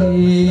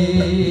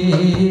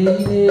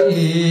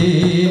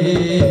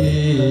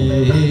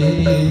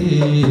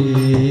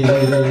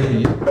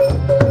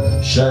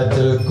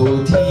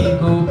Shatakoti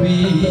Gopi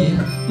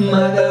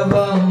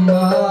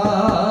Madhavama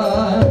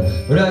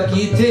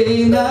Rakite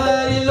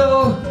Nailo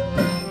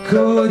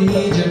Kori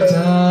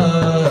Jata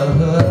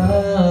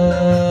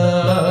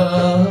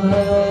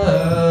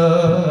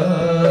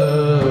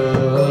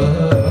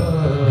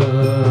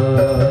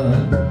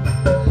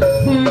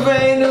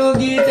Venu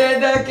Gite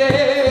Dake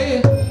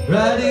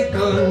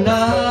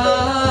Radhikanam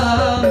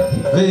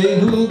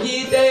Venu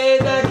Gite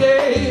Dake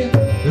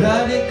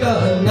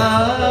Radhikanam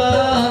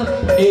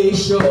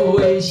Esho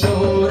Esho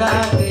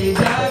Radhe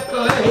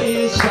Jako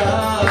Esha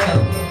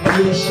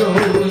Esho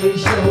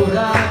Esho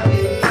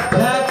Radhe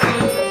Jako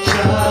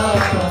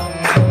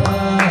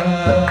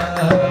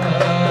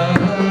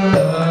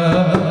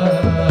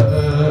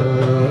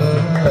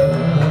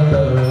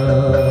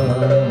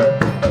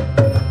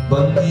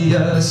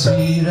Bandiya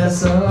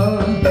Svirasa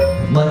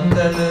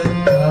Mandala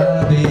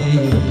Kabe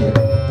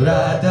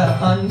Radha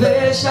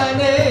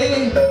Anveshane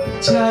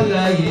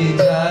Chalaye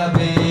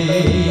Jabe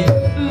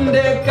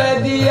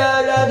Dekadiya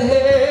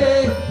Radhe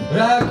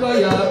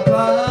Rakoya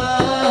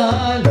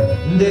Pan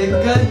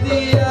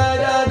Dekadiya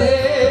Radhe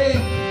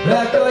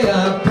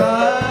Rakoya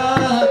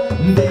Pan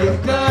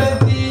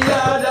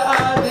Dekadiya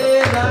Radhe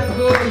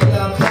Rakoya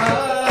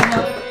Pan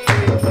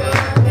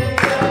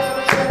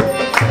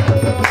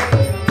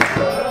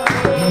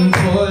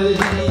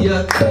Bolya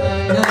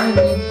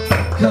Kanani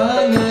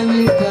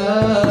Kanani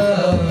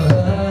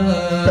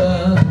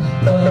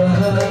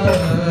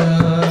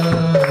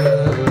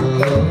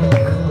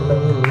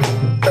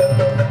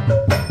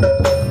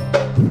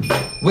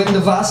When the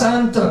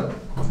Vasanta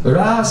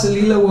Rasa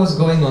Leela was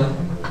going on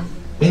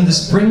in the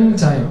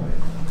springtime,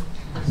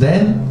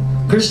 then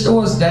Krishna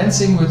was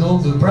dancing with all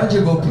the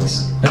Braja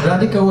Gopis and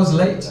Radhika was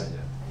late.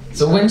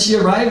 So when she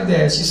arrived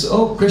there, she said,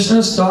 oh,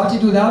 Krishna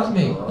started without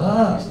me.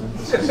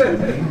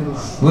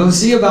 We'll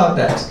see about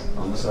that.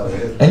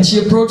 And she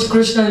approached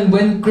Krishna, and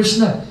when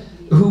Krishna,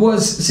 who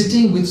was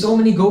sitting with so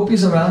many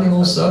gopis around him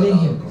all serving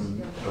him,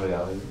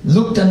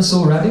 looked and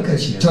saw Radhika,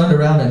 she turned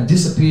around and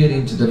disappeared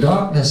into the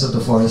darkness of the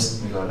forest.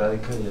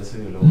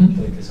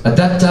 At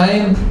that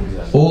time,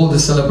 all the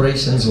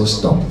celebrations were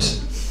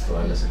stopped.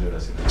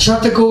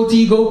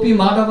 Shatakoti Gopi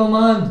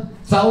Madhavaman,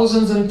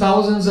 thousands and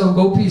thousands of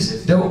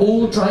gopis, they were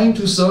all trying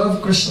to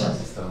serve Krishna.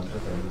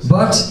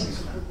 But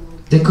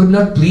they could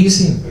not please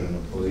him.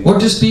 What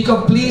to speak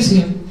of please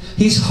him?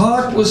 His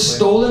heart was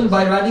stolen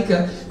by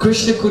Radhika.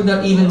 Krishna could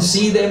not even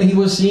see them, he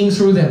was seeing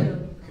through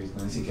them.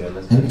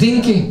 And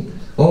thinking,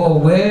 oh,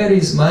 where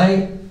is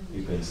my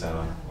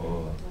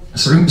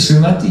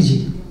Srimati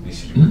ji?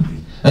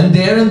 And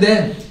there and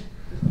then,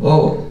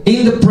 oh,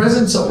 in the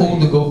presence of all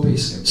the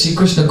gopis, Sri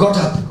Krishna got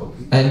up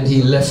and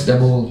he left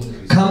them all.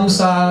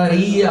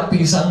 Kamsari api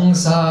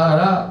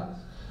sangsara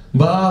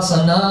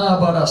Vasana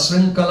bara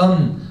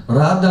srinkalam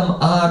Radham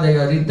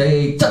adaya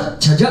ridaye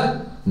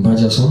tachaja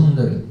Braja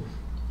Sundari.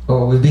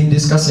 Oh, we've been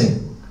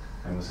discussing.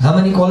 How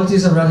many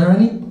qualities of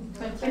Radharani?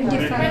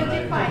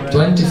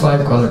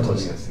 25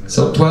 qualities.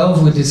 So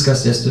 12 we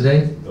discussed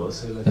yesterday,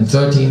 and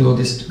 13 we'll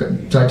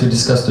try to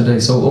discuss today.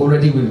 So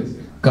already we're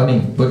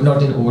coming, but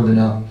not in order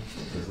now.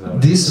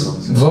 This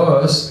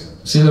verse,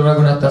 Srila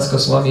Raghunath Das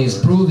Goswami is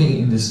proving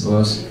in this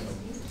verse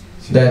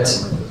that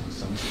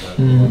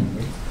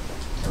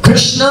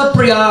Krishna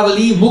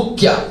Priyavali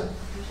Mukhya,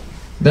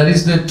 that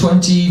is the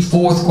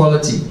 24th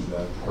quality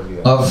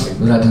of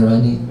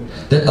Radharani,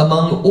 that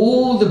among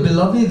all the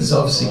beloveds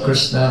of Sri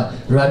Krishna,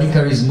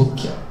 Radhika is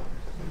Mukhya.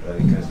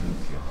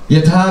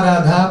 Yatha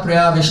Radha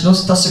Priya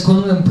Vishnus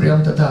Tasakundam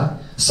Priyam Tata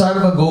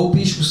Sarva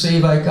Gopishu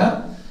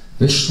Sevaika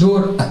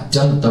Vishnur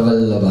Atyanta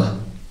Vallabha.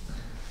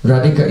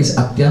 Radhika is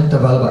Atyanta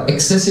Vallabha,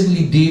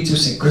 excessively dear to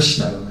Sri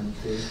Krishna.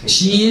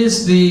 She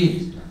is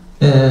the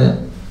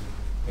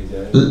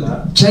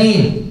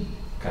chain.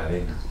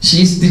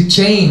 She is the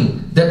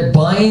chain that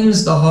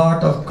binds the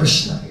heart of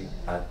Krishna.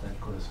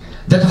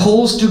 that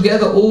holds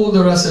together all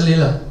the Rasa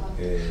Lila.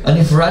 And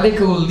if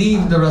Radhika will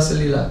leave the Rasa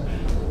Lila,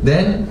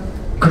 then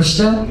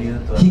Krishna,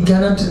 he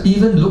cannot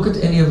even look at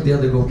any of the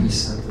other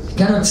gopis. He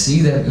cannot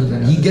see them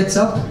even. He gets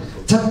up,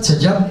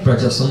 Tat-chajab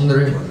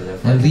Brajasundari,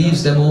 and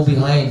leaves them all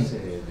behind.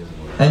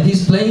 And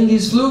he's playing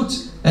his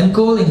flute and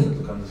calling,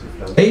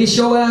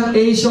 Esho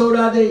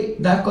Radhe,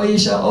 Dako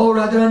Isha, oh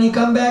Radharani,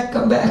 come back,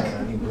 come back.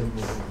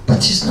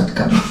 But she's not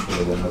coming.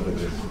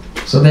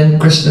 So then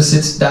Krishna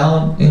sits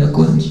down in a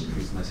kunj.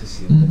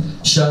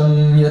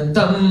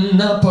 Shamyatam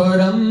na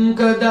param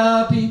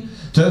kadapi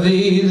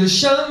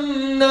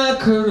tavidasham na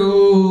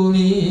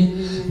karuni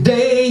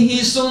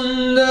dehi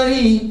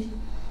sundari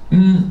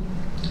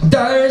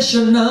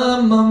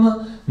darshana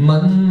mama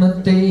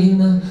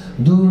manmatena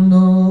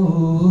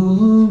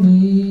dunomi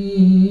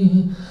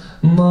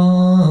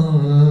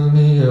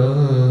mamiyam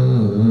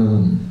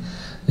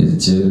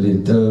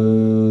charita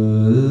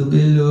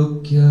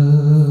bilokya.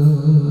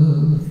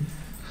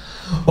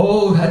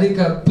 Oh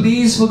Radhika,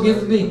 please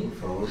forgive me.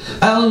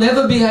 I'll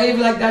never behave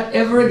like that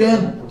ever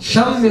again.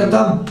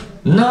 Shamyatam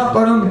na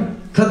param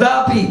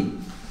kadapi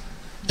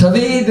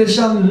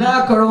tavedasham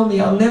na karomi.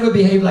 I'll never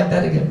behave like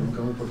that again.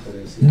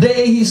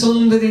 Dehi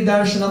sundari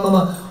darshana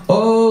mama.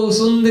 Oh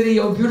Sundari,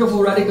 oh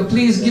beautiful Radhika,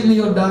 please give me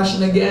your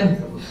darshan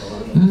again.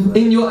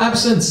 In your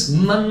absence,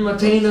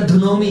 manmatena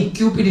dhunomi.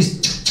 Cupid is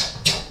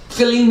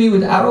filling me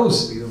with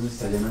arrows.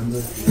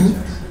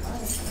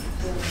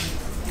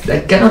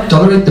 I cannot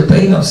tolerate the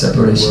pain of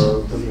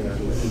separation.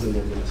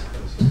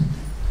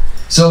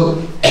 So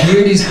here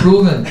it is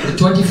proven, the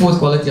 24th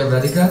quality of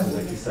Radhika,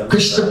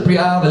 Krishna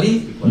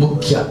Priyavali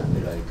Mukhya.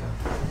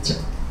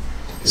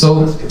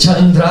 So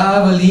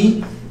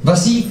Chandravali,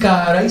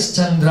 Vasikarais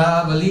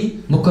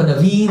Chandravali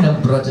Mukhanavina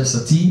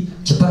Brajasati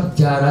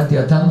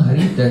Chapatyaradyatam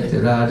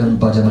Haritatiradam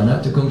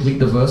Bhajamana. To complete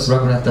the verse,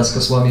 Raghunath Das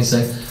Goswami is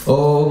saying,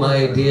 oh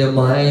my dear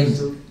mind,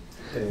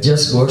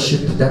 just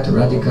worship that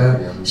Radhika.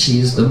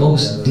 She is the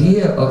most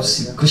dear of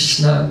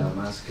Krishna,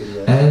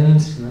 and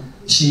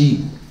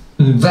she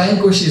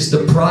vanquishes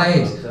the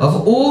pride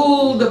of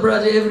all the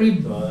Braja,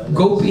 every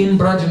gopi in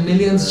Braja,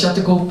 millions,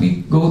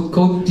 Shatagopi,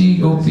 Koti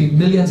Gopi,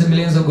 millions and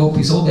millions of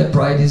gopis, all their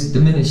pride is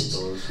diminished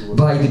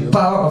by the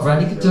power of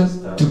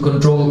Radhika to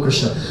control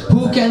Krishna.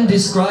 Who can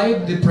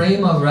describe the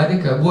prema of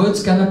Radhika?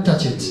 Words cannot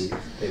touch it.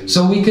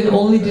 So we can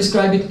only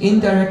describe it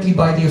indirectly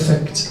by the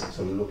effect.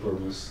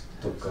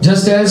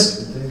 Just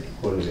as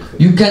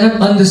you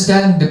cannot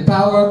understand the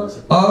power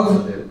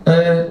of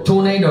a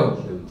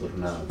tornado.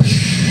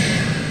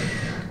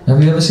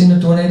 Have you ever seen a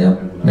tornado?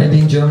 Maybe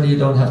in Germany you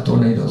don't have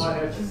tornadoes.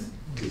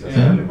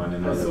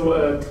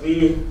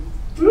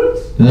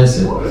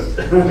 Listen.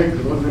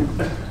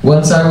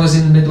 Once I was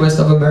in the Midwest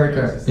of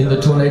America in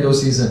the tornado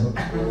season,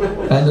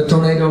 and the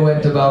tornado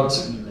went about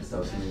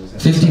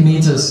 50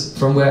 meters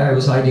from where I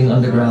was hiding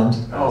underground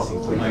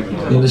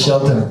in the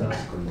shelter,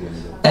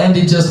 and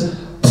it just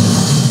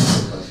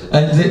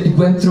it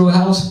went through a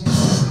house.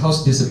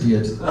 House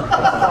disappeared.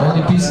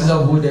 Only pieces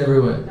of wood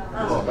everywhere.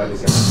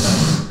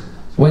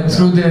 Went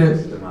through the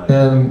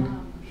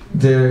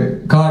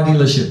car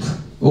dealership.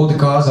 All the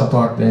cars are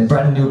parked there,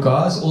 brand new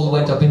cars, all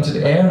went up into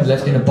the air and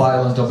left in a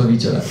pile on top of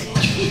each other.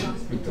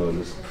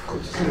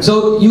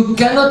 So you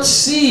cannot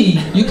see,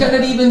 you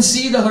cannot even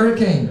see the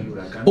hurricane.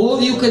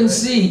 All you can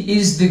see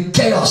is the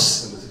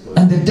chaos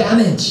and the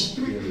damage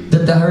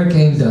that the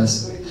hurricane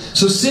does.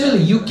 So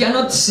similarly, you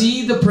cannot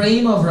see the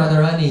prema of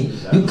Radharani.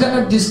 You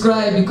cannot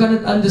describe, you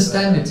cannot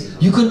understand it.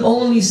 You can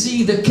only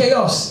see the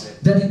chaos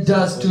that it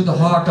does to the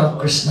heart of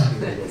Krishna.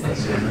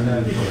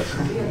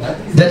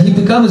 That he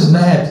becomes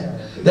mad.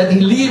 That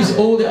he leaves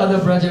all the other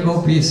Braja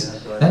Gopis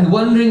and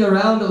wandering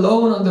around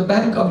alone on the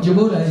bank of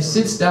Jamuna, he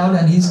sits down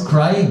and he's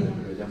crying.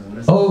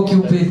 Oh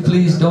Cupid,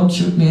 please don't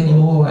shoot me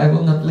anymore, I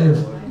will not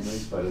live.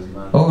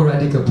 Oh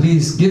Radhika,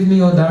 please give me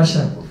your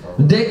darshan.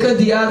 Deka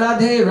diya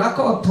Radhe,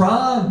 Rako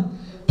Pran.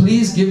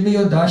 Please give me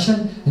your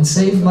darshan and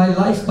save my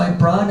life. My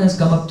pran has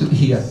come up to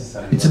here.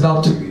 It's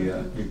about to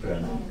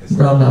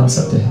Brahman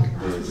Sate.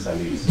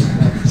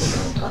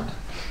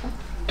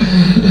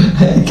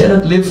 I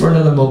cannot live for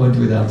another moment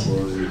without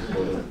you.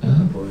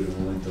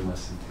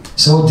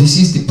 So this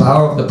is the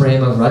power of the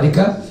prema of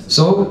Radhika.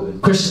 So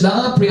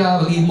Krishna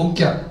Priyavali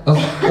Mukhya, of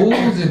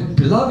all the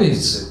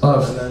beloveds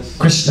of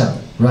Krishna,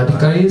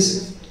 Radhika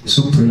is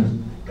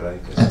supreme.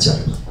 Acha.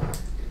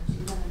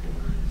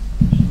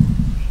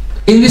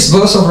 In this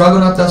verse of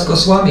Raghunath Das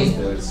Goswami,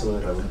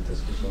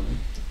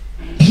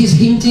 he's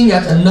hinting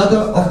at another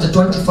of the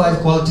 25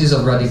 qualities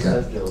of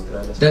Radhika.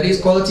 That is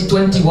quality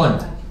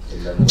 21.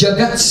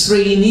 Jagat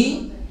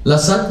Srini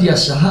Lasadya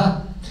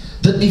Shaha.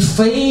 That the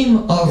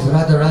fame of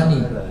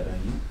Radharani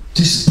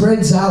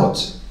spreads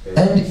out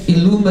and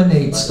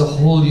illuminates the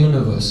whole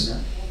universe.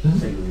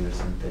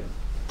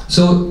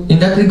 So in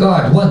that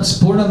regard, once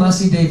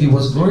Purnamasi Devi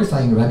was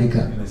glorifying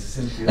Radhika,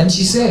 and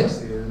she said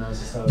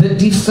that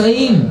the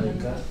fame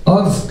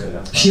of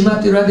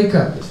Srimati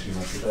Radhika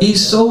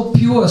is so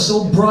pure,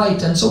 so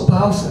bright and so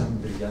powerful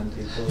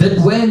that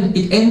when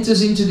it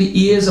enters into the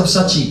ears of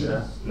Sachi,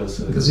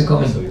 because you're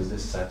coming,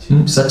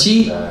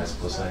 Sachi,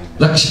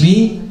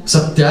 Lakshmi,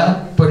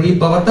 Satya,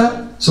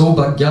 Paribhavata,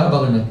 Sobhagya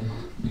Bhavane.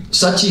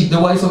 Sachi, the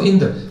wife of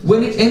Indra.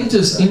 When it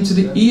enters into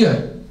the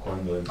ear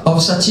of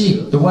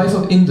Sachi, the wife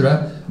of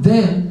Indra,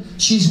 then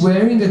she's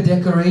wearing a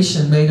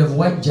decoration made of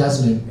white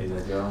jasmine,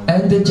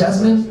 and the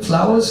jasmine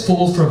flowers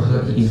fall from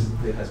her ear.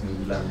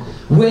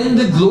 When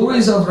the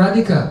glories of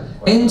Radhika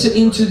enter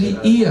into the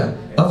ear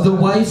of the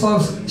wife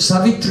of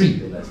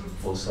Savitri,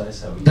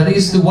 that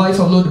is the wife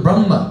of Lord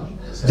Brahma,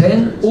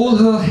 then all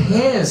her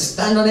hairs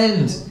stand on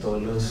end,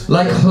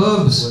 like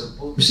herbs.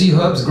 You see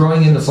herbs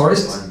growing in the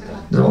forest?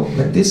 They're all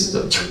like this,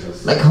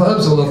 like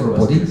herbs all over her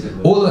body.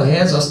 All her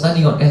hairs are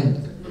standing on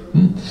end.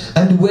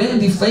 And when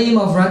the fame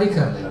of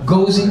Radhika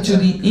goes into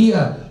the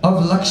ear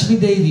of Lakshmi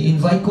Devi in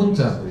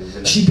Vaikuntha,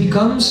 she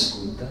becomes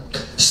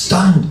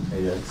stunned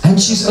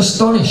and she's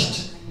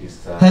astonished.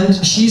 And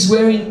she's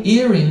wearing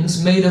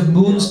earrings made of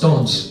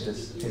moonstones.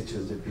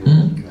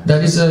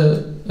 That is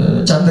a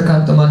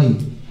Chandrakanta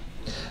Mani.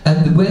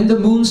 And when the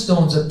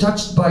moonstones are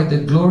touched by the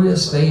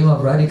glorious fame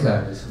of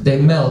Radhika, they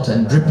melt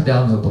and drip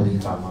down her body.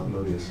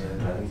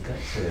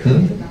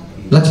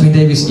 Lakshmi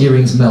Devi's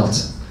earrings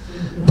melt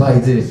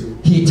by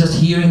just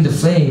hearing the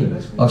fame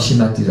of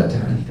Srimati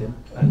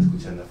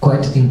Radharani.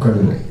 Quite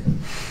incredible.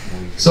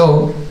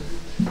 So,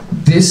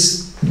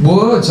 these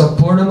words of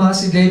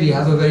Purnamasi Devi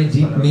have a very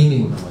deep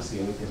meaning.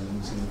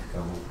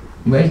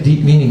 Very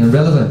deep meaning and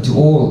relevant to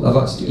all of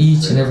us, to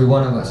each and every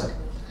one of us.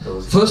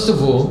 First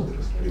of all,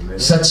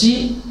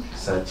 Sachi,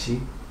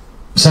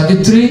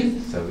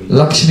 Savitri,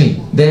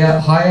 Lakshmi, they are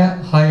higher,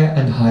 higher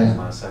and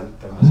higher.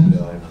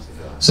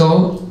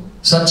 So,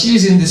 Sachi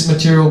is in this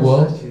material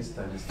world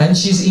and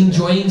she's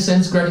enjoying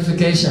sense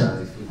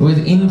gratification with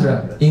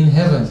Indra in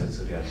heaven.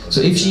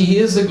 So if she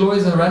hears the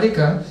glories of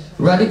Radhika,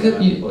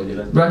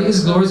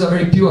 Radhika's glories are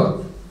very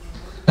pure.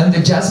 And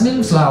the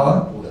jasmine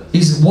flower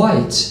is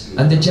white,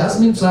 and the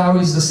jasmine flower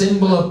is the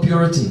symbol of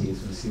purity.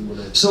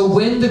 So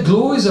when the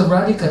glories of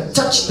Radhika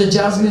touch the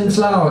jasmine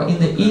flower in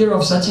the ear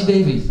of Sachi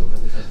Devi,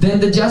 then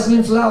the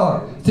jasmine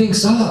flower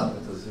thinks,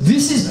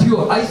 this is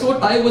pure. I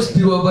thought I was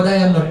pure, but I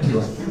am not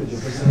pure.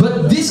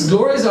 But these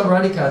glories of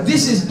Radhika,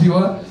 this is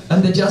pure,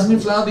 and the jasmine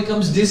flower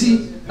becomes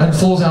dizzy and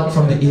falls out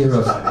from the ear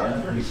of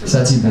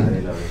Sachi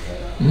Devi.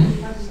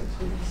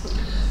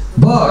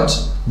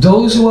 But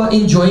those who are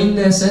enjoying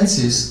their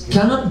senses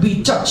cannot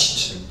be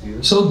touched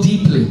so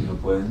deeply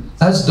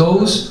as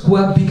those who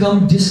have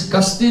become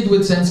disgusted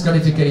with sense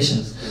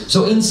gratification.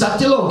 So in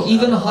Satyalok,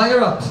 even higher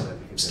up,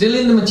 still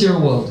in the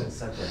material world,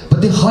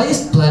 but the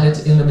highest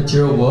planet in the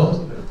material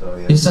world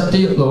is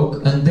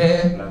Satyalok, and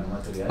there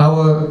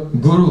our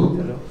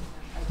Guru,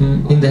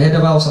 in the head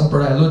of our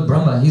Sampradaya, Lord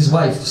Brahma, his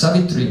wife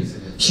Savitri,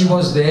 she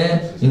was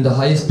there in the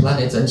highest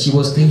planets and she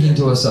was thinking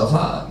to herself,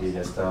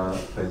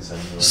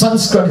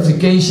 sense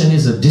gratification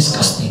is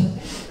disgusting.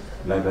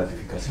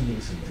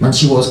 And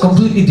she was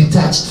completely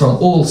detached from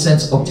all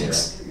sense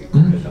objects.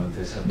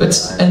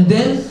 And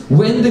then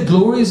when the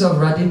glories of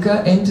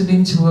Radhika entered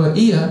into her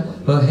ear,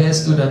 her hair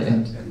stood on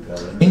end.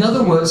 In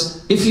other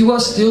words, if you are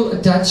still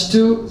attached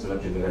to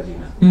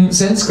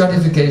sense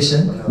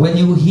gratification, when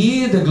you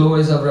hear the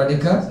glories of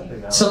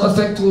Radhika, some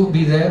effect will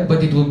be there,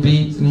 but it will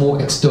be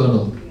more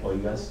external.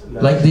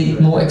 Like the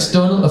more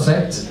external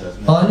effect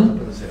on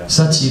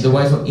Sachi, the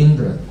wife of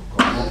Indra.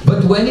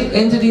 But when it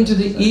entered into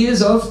the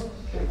ears of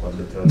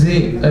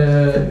the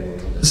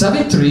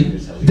Savitri,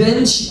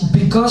 then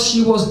because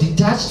she was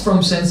detached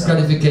from sense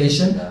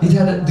gratification,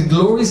 the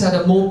glories had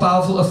a more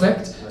powerful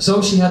effect.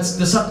 So she had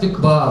the sattvic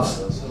bhav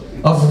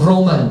of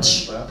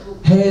romance,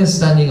 hair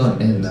standing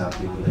on end.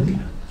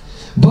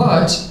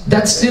 But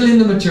that's still in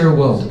the material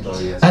world.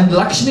 And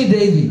Lakshmi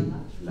Devi,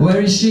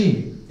 where is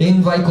she?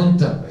 In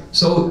Vaikuntha.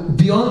 So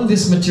beyond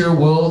this material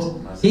world,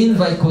 in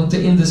Vaikuntha,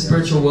 in the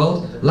spiritual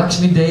world,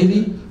 Lakshmi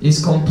Devi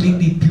is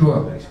completely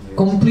pure.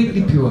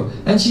 Completely pure.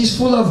 And she's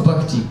full of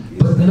bhakti,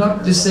 but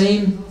not the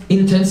same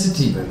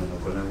intensity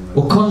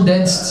or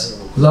condensed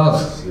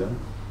love.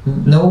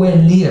 Nowhere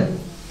near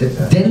the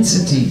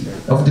density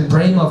of the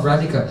prem of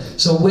Radhika.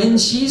 So when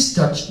she's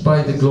touched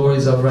by the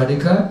glories of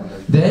Radhika,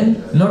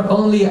 then not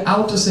only an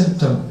outer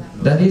symptom,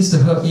 that is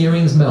her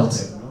earrings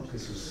melt,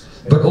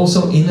 but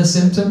also inner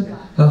symptom,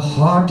 her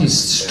heart is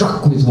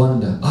struck with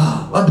wonder.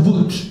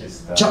 Adbhut,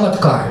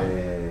 chamatkar.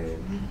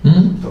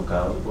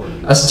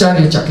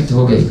 Ascharya chakit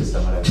ho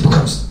gayi. She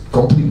becomes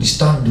completely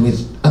stunned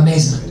with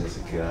amazement.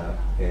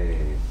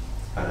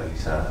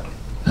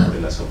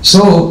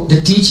 So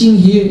the teaching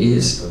here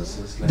is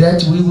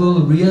that we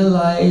will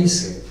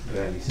realize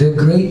the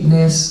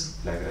greatness,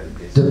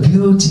 the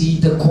beauty,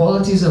 the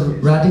qualities of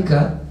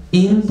Radhika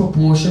in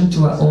proportion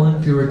to our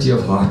own purity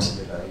of heart.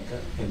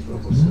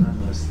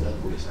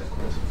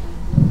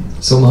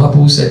 So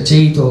Mahaprabhu said,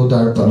 Chaito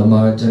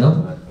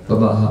Darpanamarjanam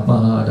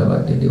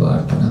Mahadavati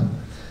Divarpanam.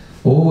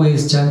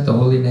 Always chant the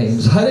holy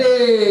names.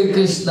 Hare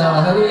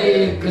Krishna,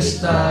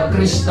 Krishna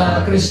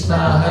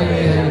Krishna,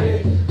 Hare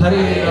Hare,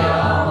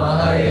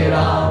 Hare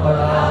Rama,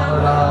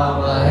 Rama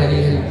Rama,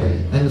 Hare Hare.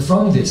 And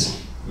from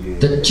this,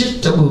 the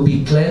chitta will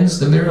be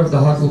cleansed, the mirror of the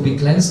heart will be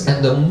cleansed,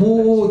 and the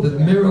more the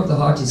mirror of the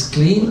heart is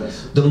clean,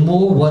 the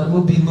more one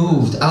will be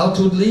moved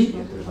outwardly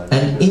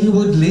and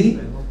inwardly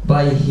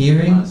by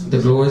hearing the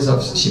glories of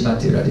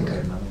Srimati Radhika.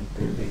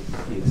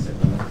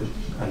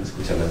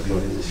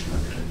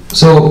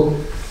 So,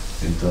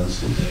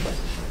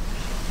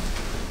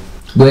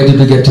 where did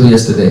we get to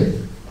yesterday?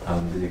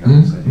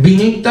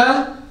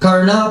 Binikta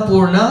Karna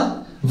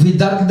Purna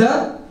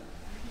Vidagda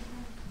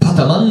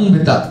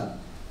Patamanvita.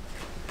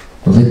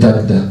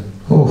 Vidagda.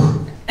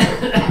 Oh,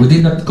 we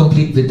did not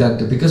complete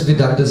Vidagda because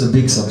Vidagda is a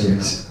big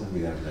subject.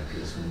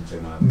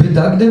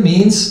 Vidagda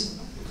means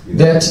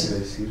that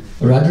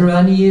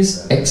Radharani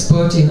is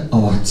expert in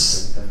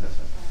arts.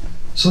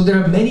 So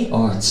there are many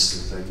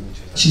arts.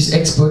 She's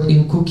expert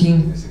in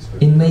cooking,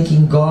 in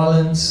making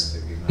garlands,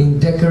 in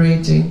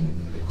decorating.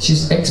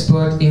 She's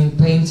expert in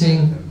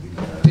painting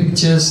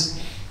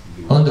pictures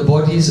on the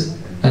bodies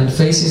and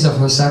faces of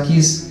her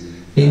Sakis,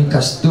 in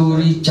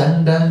kasturi,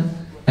 chandan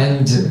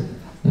and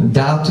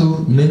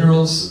dhatu,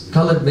 minerals,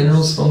 colored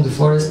minerals from the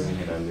forest.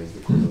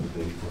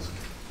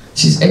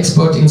 She's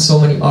expert in so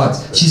many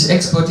arts. She's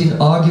expert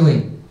in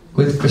arguing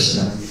with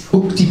Krishna.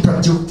 Ukti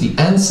pratyukti,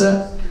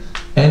 answer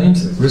and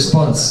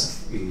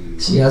response.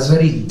 She has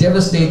very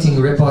devastating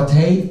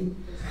repartee.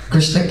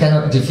 Krishna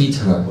cannot defeat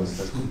her.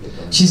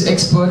 She's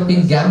expert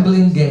in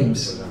gambling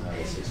games.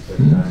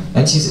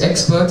 And she's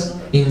expert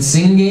in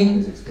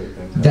singing,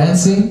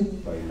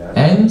 dancing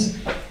and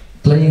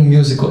playing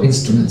musical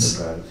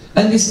instruments.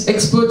 And this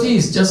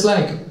expertise, just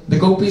like the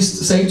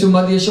gopis say to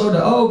Madhya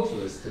Yashoda, oh,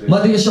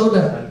 Madhya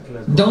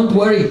Yashoda, don't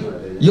worry,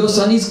 your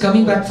son is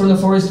coming back from the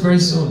forest very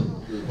soon.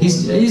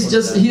 He's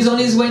on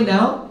his way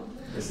now,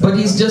 but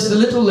he's just a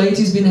little late.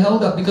 He's been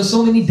held up because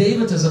so many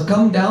devatas have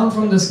come down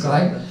from the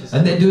sky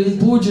and they're doing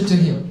puja to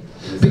him.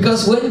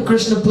 Because when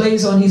Krishna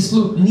plays on his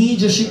flute,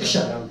 Nija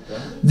Shiksha,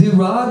 the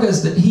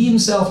ragas that he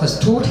himself has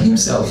taught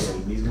himself,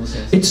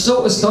 it's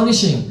so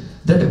astonishing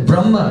that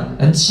Brahma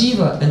and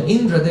Shiva and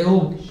Indra, they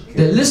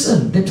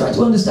listen, they try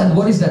to understand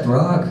what is that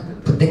rag,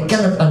 but they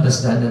cannot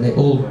understand and they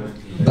all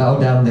bow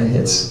down their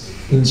heads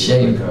in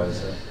shame.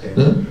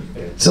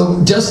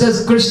 So just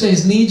as Krishna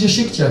is Nija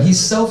Shiksha, he's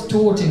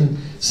self-taught in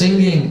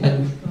singing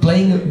and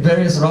playing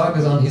various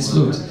ragas on his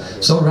flute.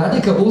 So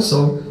Radhika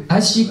also,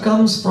 as she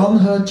comes from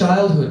her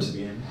childhood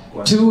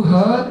to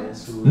her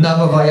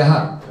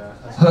Navavayaha,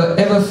 her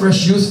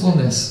ever-fresh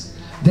youthfulness,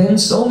 then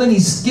so many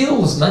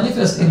skills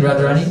manifest in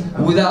Radharani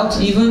without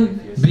even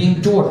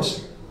being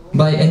taught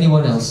by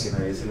anyone else.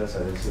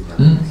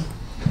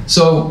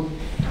 So,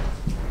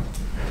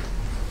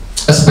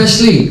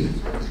 especially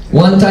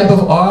one type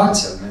of art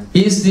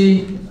is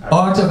the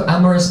art of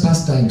amorous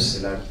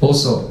pastimes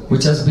also,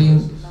 which has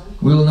been,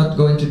 we will not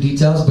go into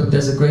details, but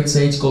there's a great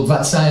sage called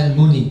Vatsayan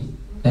Muni,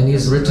 and he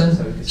has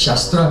written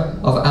Shastra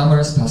of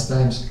amorous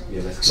pastimes.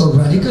 So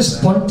Radhika is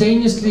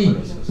spontaneously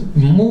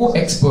more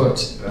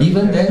expert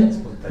even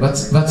than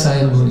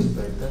Vatsayan Muni.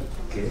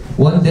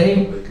 One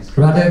day,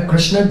 Radha and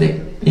Krishna,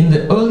 in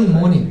the early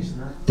morning,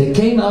 they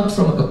came out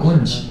from a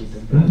kunj,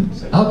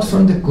 out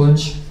from the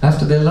kunj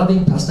after their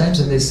loving pastimes,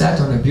 and they sat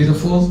on a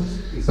beautiful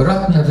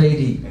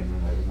Ratnavedi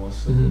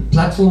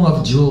platform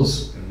of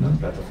jewels.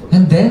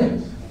 And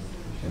then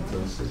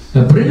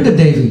Brinda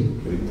Devi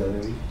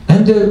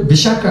and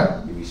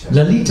Vishaka,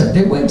 Lalita,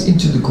 they went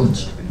into the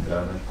kunj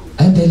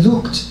and they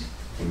looked,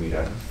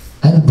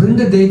 and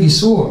Brinda Devi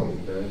saw,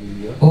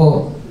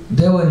 oh,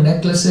 there were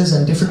necklaces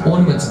and different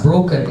ornaments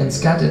broken and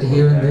scattered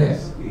here and there.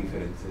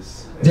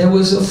 There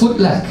was a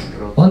footlac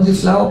on the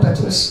flower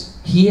petals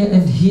here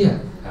and here.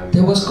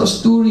 There was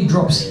kasturi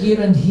drops here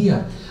and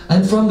here.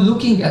 And from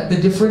looking at the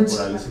different,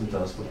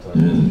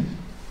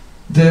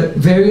 the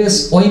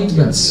various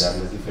ointments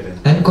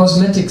and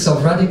cosmetics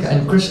of Radhika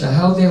and Krishna,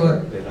 how they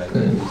were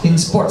in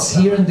spots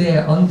here and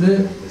there on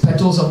the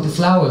petals of the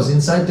flowers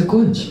inside the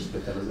kunj,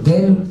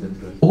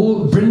 then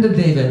all Brinda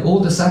Devi and all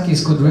the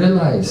Sakis could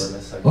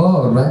realize,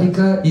 oh,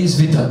 Radhika is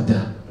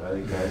Vidagda,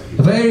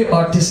 very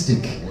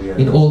artistic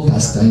in all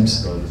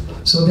pastimes.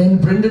 So then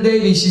Brinda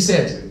Devi, she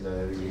said,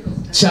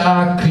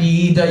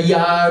 Chakrida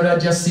yara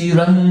jasi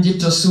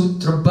ranjita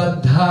sutra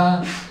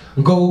badha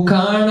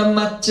Gokarna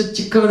macha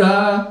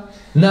chikara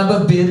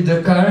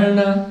Nababidha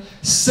karna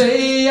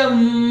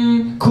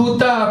Sayam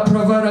kuta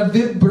pravara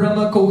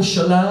vibrama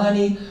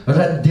koshalani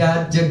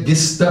Radyadya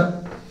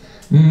gista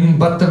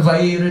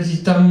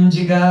Bhattavairajitam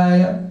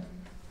jigaya.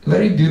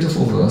 Very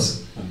beautiful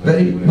verse,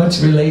 very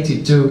much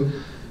related to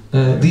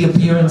the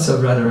appearance of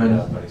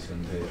Radharani.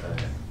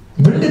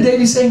 Brinda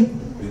Devi is saying,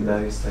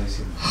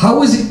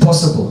 how is it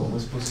possible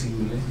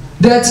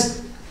that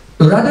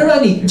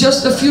Radharani,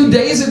 just a few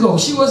days ago,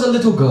 she was a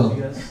little girl.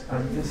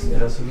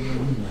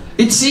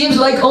 It seems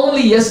like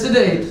only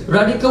yesterday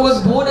Radhika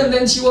was born and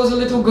then she was a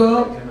little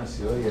girl.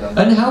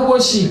 And how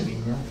was she?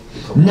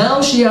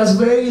 Now she has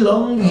very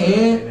long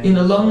hair in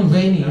a long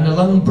veni, in a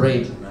long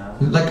braid,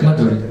 like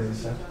Madhuri.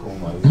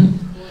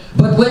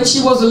 But when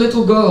she was a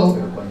little girl,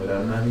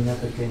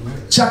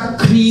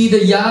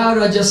 Chakrida ya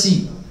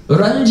rajasi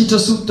Ranjita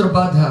sutra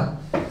badha,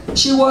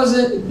 she was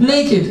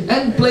naked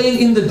and playing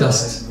in the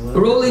dust.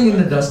 rolling in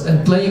the dust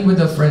and playing with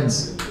her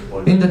friends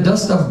in the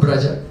dust of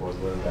Braja.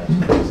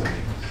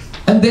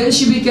 And then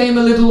she became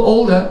a little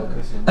older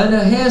and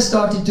her hair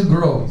started to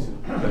grow.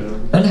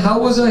 And how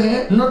was her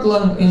hair? Not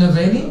long in a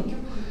veni,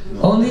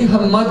 only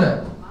her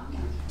mother.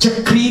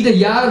 Chakrida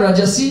ya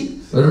Rajasi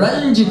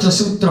Ranjita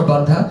Sutra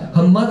Bandha.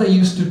 Her mother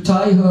used to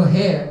tie her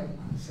hair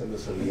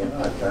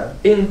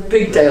in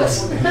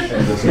pigtails.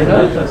 You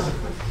know?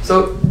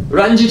 So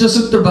Ranjita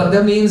Sutra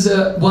Bandha means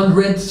one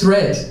red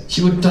thread.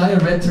 She would tie a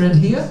red thread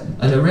here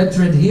and a red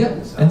thread here,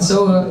 and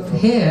so her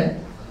hair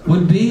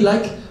would be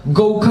like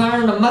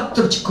Gokarna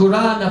Matra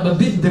Chikurana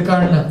Babidda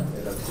Karna.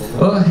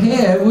 Her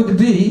hair would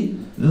be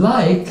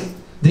like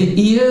the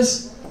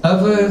ears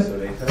of a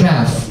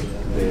calf.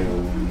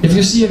 If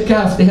you see a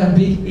calf, they have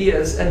big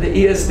ears, and the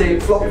ears they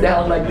flop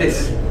down like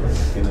this,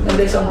 and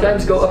they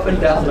sometimes go up and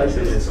down like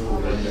this.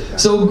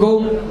 So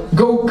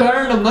go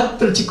karna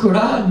matra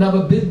chikura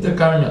navabidda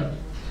karna.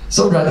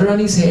 So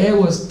Radharani's hair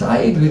was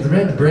tied with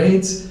red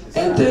braids,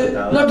 and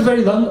not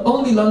very long,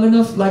 only long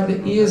enough like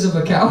the ears of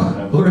a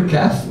cow or a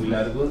calf.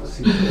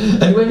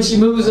 And when she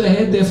moves her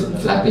head, they're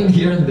flapping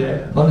here and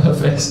there on her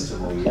face.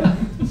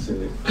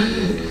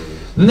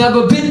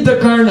 Navabidda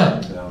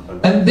karna.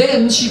 And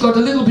then she got a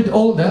little bit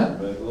older.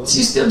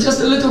 She's still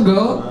just a little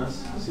girl,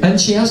 and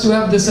she has to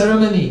have the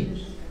ceremony.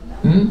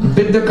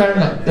 Bidda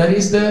karna, that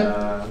is the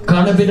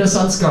karna bidda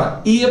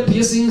sanskar, ear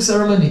piercing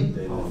ceremony.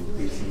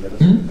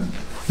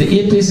 The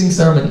ear piercing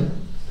ceremony.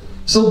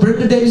 So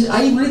Brinda Devi,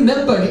 I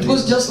remember it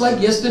was just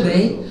like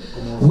yesterday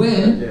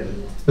when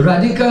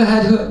Radhika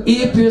had her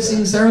ear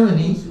piercing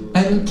ceremony,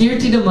 and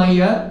Kirtida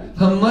Maya,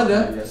 her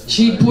mother,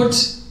 she put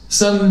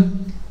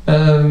some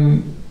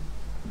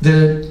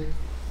turmeric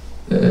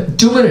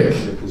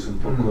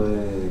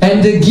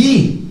and the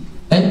ghee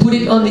and put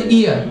it on the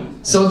ear,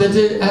 so that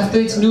after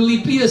it's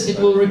newly pierced it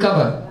will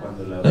recover.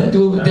 There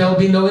will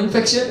be no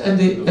infection, and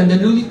the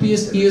newly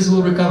pierced ears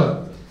will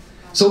recover.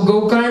 So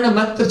Gokarna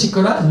Matra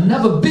Chikara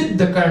never bid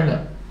the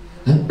karna.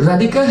 And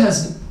Radhika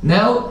has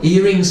now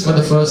earrings for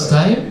the first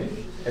time,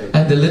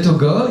 and the little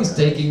girl is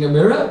taking a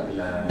mirror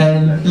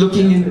and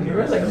looking in the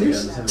mirror like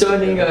this,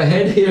 turning her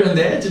head here and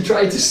there to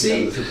try to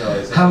see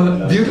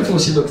how beautiful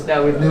she looks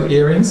now with new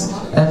earrings,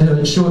 and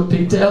her short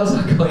pigtails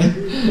are going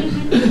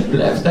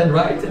left and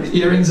right, and the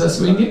earrings are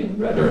swinging.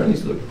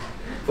 Radharani's looking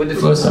for the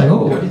first time,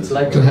 oh, what it's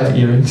like to have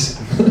earrings.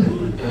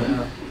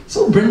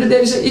 So Brinda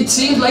Devi said, it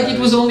seemed like it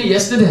was only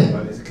yesterday.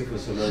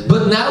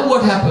 But now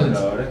what happened?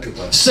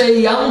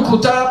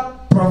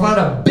 Sayankuta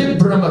Pravara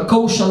Bibrama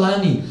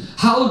Kaushalani.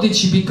 How did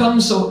she become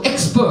so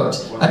expert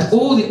at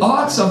all the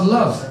arts of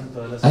love?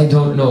 I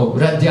don't know.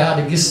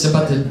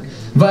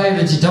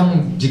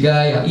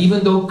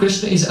 Even though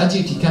Krishna is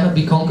Ajit, he cannot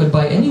be conquered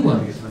by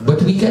anyone.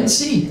 But we can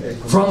see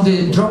from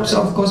the drops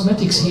of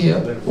cosmetics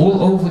here,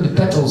 all over the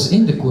petals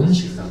in the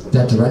Kunj,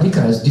 that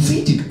Radhika has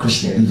defeated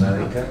Krishna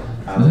even.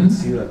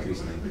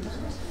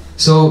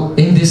 So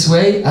in this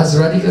way, as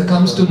Radhika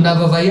comes to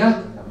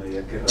Navavaya,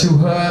 to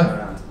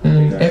her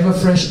ever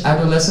fresh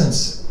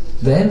adolescence,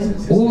 then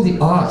all the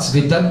arts,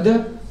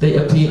 Vidagda, they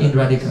appear in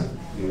Radhika.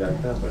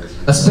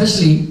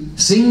 Especially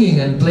singing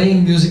and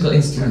playing musical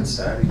instruments.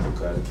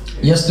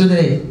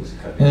 Yesterday,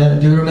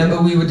 do you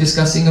remember we were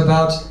discussing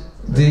about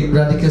the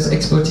Radhika's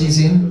expertise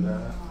in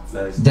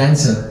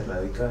dancing?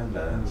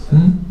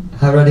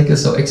 How Radhika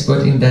is so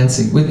expert in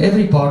dancing with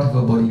every part of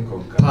her body.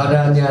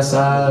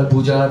 Padanyasa,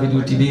 Puja,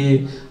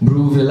 Vidutibi,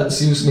 Bru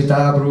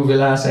Smita, Bru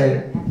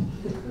Vilasa.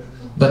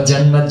 But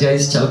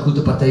Janmajais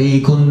Chalkuta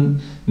Patai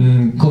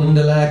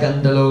Kundala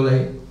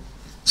Gandalole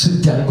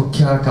Sudyan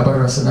Mukhya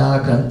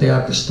Kabarasana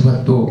Krantea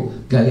Krishnavarto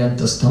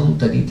Gayantastam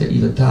Tadita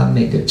Ivata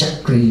Mega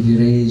Chakri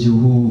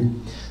Virejuhu.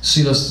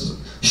 Silas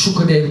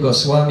Shukadev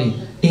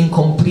Goswami, in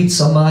complete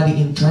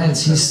samadhi, in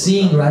trance, he's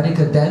seeing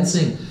Radhika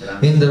dancing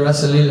in the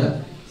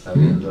Rasalila.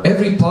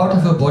 Every part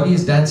of her body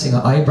is dancing.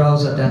 Her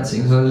eyebrows are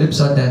dancing, her lips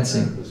are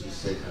dancing,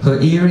 her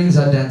earrings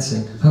are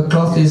dancing, her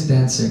cloth is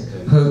dancing,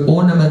 her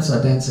ornaments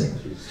are dancing.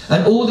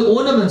 And all the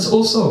ornaments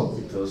also.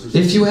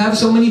 If you have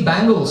so many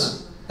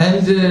bangles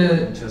and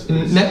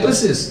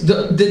necklaces,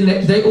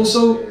 they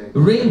also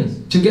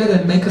ring together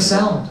and make a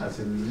sound.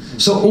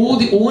 So all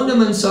the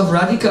ornaments of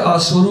Radhika are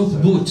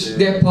Swarup Bhut.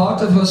 They're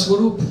part of her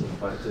Swarup.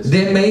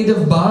 They're made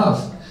of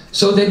bhav.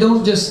 So they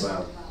don't just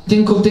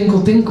tinkle,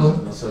 tinkle, tinkle.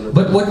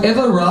 But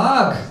whatever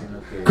rag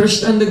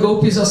Krishna and the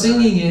gopis are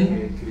singing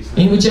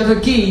in whichever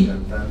key,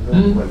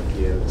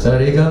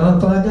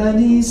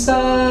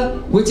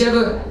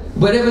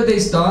 wherever they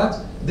start,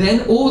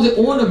 then all the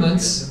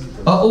ornaments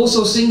are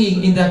also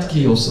singing in that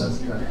key also.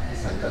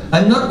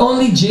 And not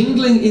only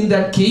jingling in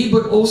that key,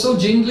 but also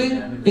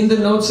jingling in the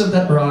notes of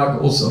that rag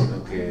also.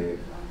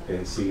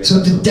 So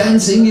the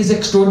dancing is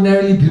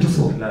extraordinarily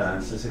beautiful.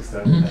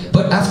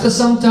 But after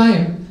some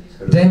time,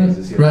 then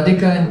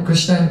Radhika and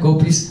Krishna and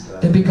gopis,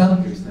 they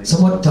become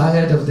somewhat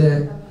tired of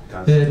their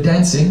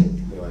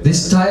dancing.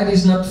 This tired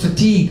is not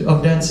fatigue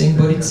of dancing,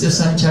 but it's the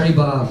sanchari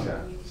bhav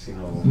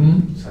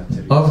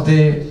of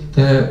the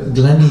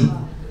glani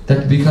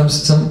that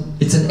becomes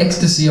it's an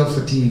ecstasy of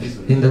fatigue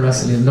in the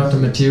Rasalila, not a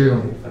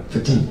material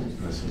fatigue.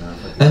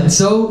 And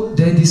so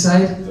they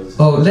decide,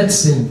 oh, let's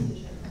sing.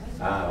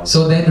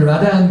 So then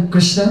Radha and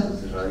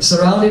Krishna,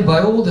 surrounded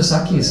by all the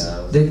Sakhis,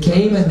 they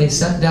came and they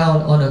sat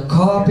down on a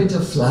carpet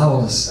of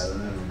flowers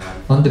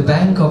on the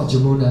bank of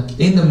Jamuna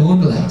in the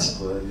moonlight.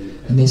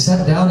 And they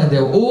sat down and they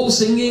were all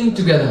singing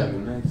together.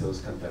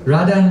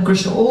 Radha and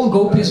Krishna, all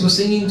gopis were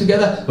singing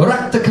together.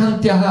 Rakta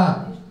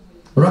Kantyaha.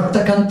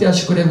 Rakta Kantya,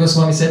 Shukadeva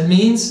Goswami said,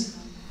 means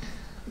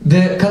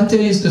the Kantya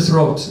is the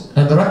throat,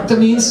 and Rakta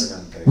means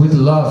with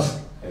love.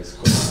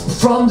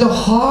 From the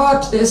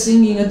heart they're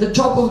singing at the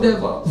top of their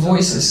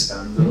voices.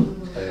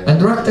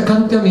 And Rakta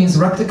Kantya means,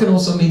 Rakta can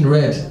also mean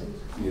red.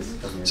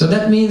 So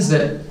that means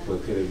that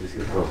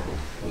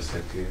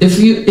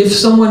if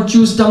someone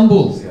chews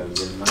tumble,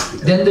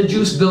 then the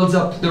juice builds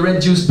up, the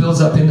red juice builds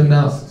up in the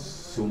mouth.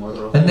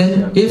 And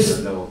then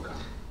if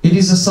it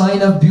is a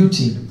sign of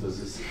beauty,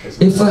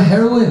 if a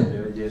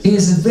heroine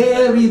is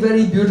very,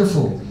 very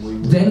beautiful,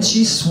 then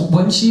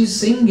when she's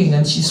singing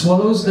and she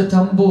swallows the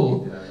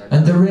tumble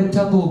and the red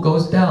tumble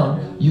goes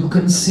down, you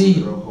can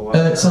see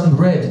some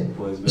red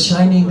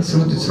shining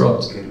through the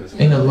throat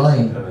in a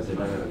line.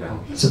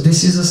 So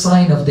this is a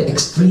sign of the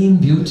extreme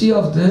beauty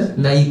of the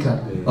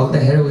Naika, of the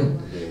heroine.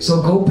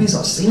 So gopis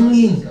are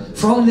singing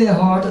from their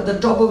heart at the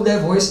top of their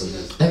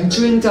voice and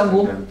chewing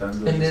tumble,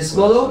 and they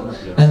swallow,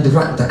 and the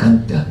Rakta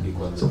Kantya.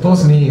 So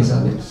both meanings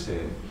of it.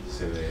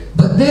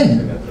 But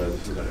then,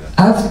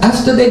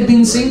 after they'd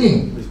been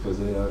singing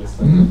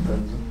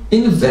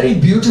in a very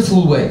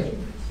beautiful way,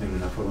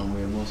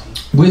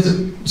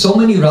 with so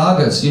many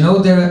ragas, you know,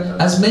 there are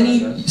as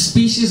many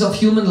species of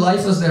human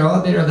life as there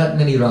are that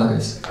many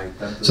ragas.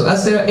 So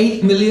as there are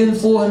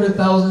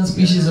 8,400,000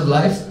 species of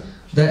life,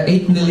 there are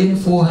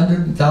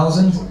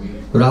 8,400,000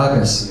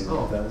 ragas.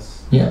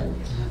 Yeah.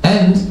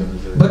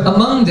 But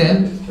among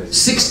them,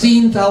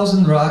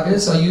 16,000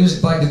 ragas are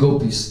used by the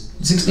gopis.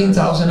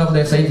 16,000 of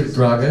their favorite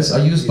ragas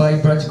are used by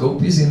Braj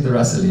gopis in the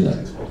Rasalila.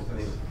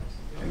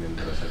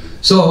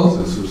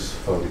 So,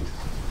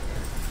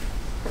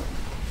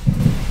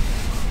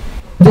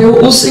 they were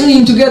all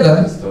singing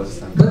together,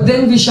 but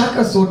then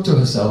Vishaka thought to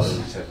herself,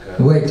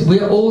 wait, we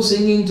are all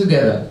singing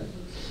together,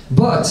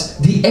 but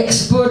the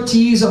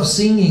expertise of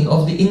singing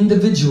of the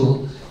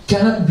individual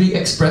cannot be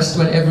expressed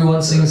when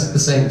everyone sings at the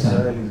same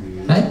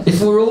time. Right?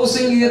 If we're all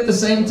singing at the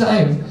same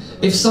time,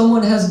 if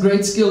someone has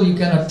great skill, you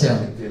cannot tell.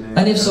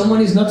 And if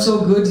someone is not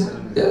so good,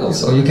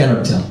 also you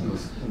cannot tell.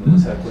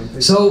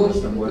 So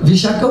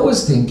Vishaka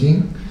was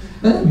thinking,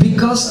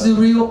 because the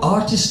real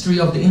artistry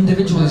of the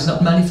individual is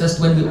not manifest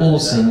when we all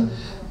sing,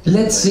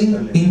 let's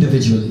sing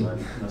individually.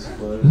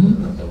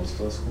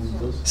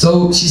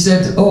 So she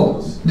said,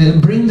 oh,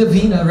 bring the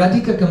veena,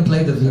 Radhika can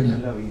play the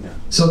veena.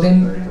 So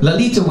then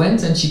Lalita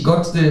went and she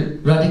got the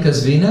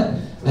Radhika's veena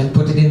and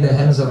put it in the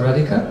hands of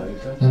Radhika,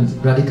 and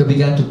Radhika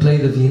began to play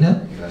the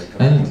veena,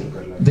 and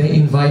they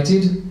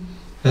invited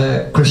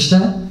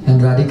Krishna and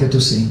Radhika to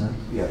sing.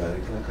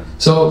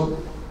 So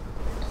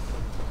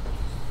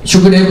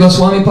Shukadeva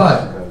Goswami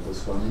Pad,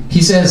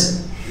 he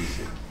says,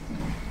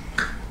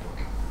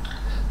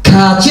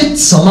 Kachit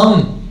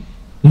samam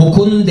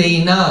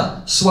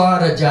mukundena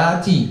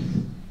swarajati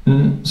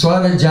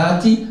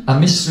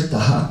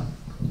amisritaha.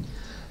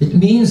 It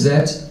means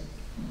that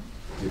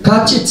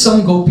Kachit,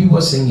 some gopi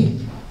was singing.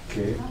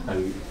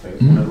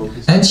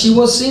 And she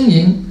was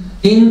singing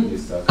in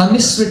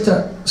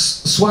amisrita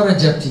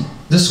swarajati.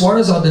 The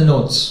swaras are the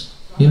notes.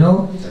 You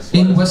know,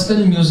 in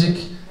Western music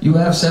you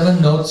have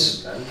 7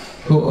 notes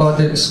who are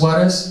the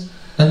swaras,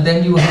 and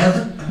then you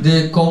have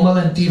the komal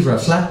and tivra,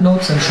 flat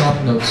notes and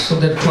sharp notes, so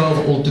there are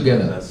 12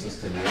 altogether.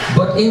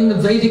 But in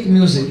Vedic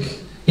music,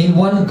 in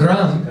 1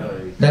 gram,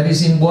 that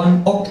is in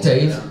 1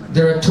 octave,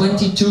 there are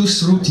 22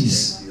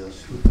 srutis.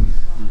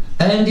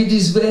 And it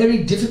is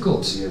very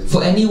difficult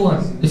for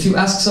anyone. If you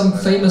ask some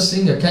famous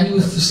singer, can you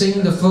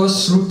sing the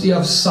first sruti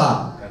of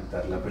sa?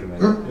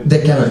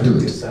 They cannot do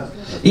it.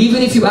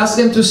 Even if you ask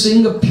them to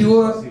sing a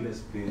pure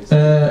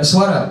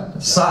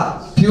swara,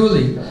 sa,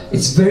 purely,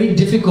 it's very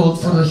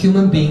difficult for the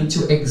human being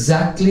to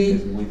exactly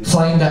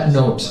find that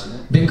note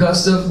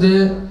because of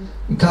the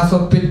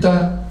kapha,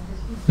 pitta,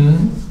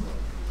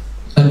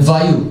 and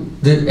vayu,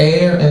 the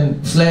air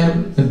and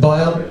phlegm and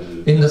bile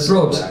in the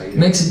throat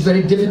makes it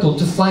very difficult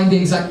to find the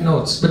exact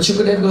notes. But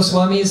Shukadeva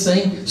Goswami is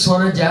saying,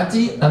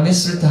 Swarajati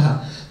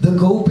amisritaha. The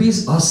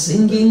gopis are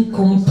singing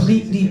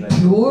completely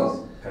pure,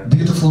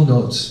 beautiful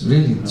notes,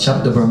 really,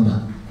 Shabda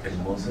Brahma,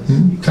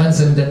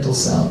 transcendental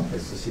sound.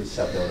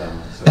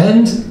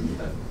 And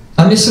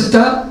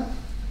amisrita,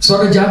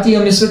 Swarajati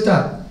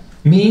amisrita,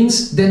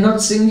 means they're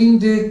not singing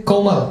the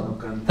komal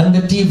and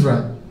the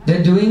tivra,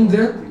 they're doing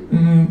the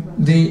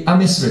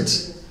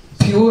amisrit,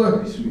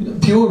 pure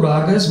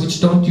ragas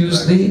which don't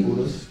use the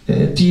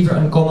tivra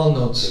and komal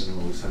notes.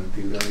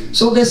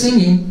 So they're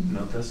singing.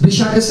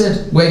 Vishaka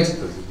said, wait,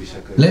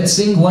 let's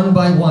sing one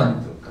by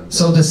one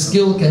so the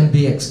skill can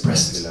be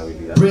expressed.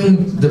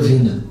 Bring the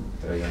veena.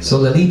 So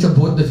Lalita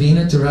brought the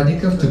veena to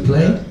Radhika to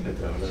play.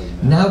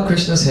 Now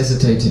Krishna's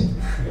hesitating.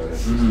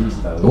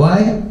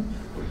 Why?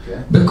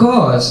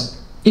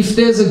 Because if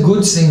there's a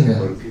good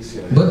singer,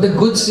 but the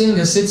good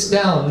singer sits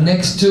down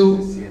next to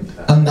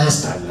a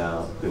master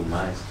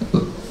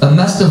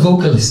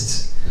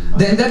vocalist,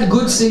 then that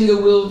good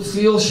singer will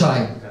feel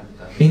shy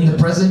in the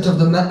presence of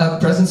the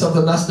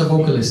master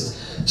vocalist.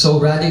 So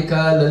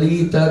Radhika,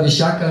 Lalita,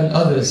 Vishaka and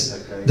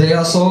others, they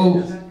are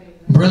so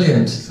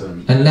brilliant.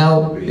 And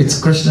now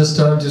it's Krishna's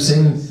turn to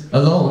sing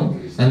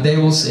alone, and they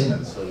will sing.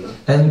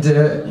 And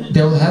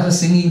they'll have a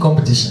singing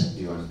competition.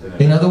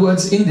 In other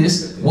words, in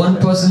this, one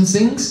person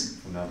sings,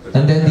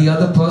 and then the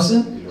other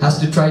person has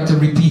to try to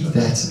repeat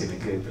that.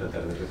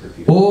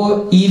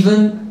 Or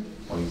even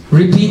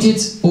repeat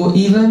it, or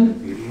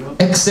even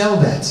excel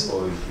that.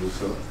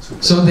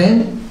 So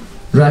then,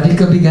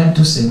 Radhika began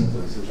to sing.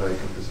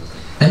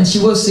 And she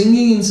was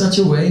singing in such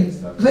a way,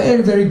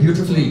 very, very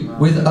beautifully,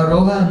 with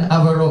Aroha and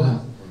Avaroha.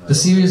 The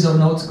series of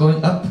notes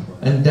going up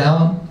and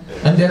down.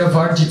 And there are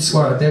Varjit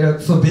Swara, there are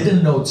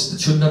forbidden notes that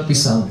should not be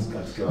sung.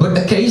 But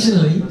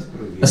occasionally,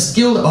 a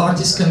skilled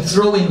artist can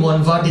throw in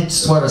one Varjit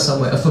Swara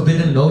somewhere, a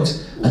forbidden note,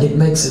 and it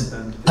makes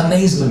an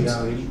amazement.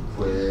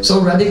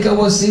 So Radhika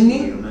was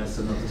singing,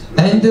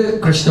 and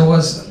Krishna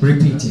was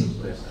repeating.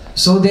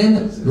 So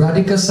then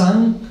Radhika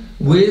sang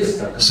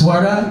with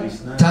Swara,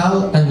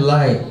 Tal and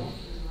Lai,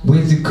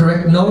 with the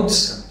correct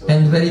notes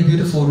and very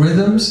beautiful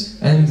rhythms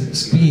and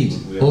speed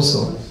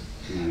also.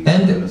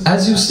 And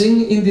as you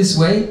sing in this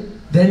way,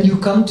 then you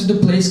come to the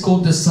place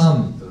called the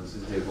Sam.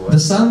 The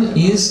Sam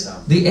is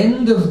the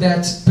end of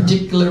that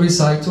particular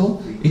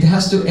recital. It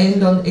has to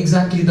end on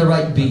exactly the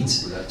right beat.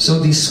 So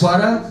the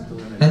Swara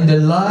and the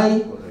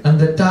Lai and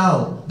the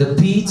Tal, the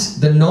beat,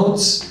 the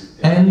notes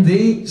and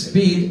the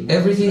speed,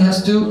 everything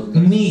has to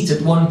meet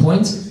at one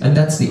point, and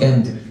that's the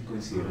end.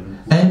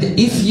 And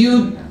if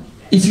you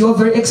are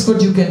very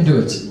expert, you can do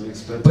it.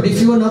 But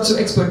if you are not so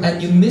expert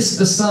and you miss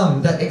the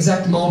Sam, that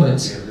exact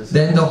moment,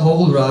 then the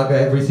whole raga,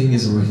 everything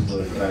is ruined.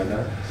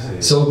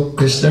 So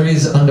Krishna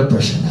is under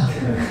pressure now.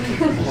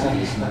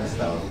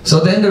 So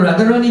then the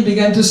Radharani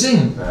began to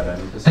sing,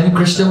 and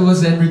Krishna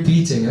was then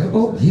repeating,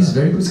 oh, he's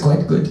very good,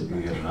 quite good.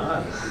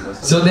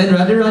 So then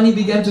Radharani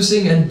began to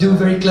sing and do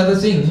very clever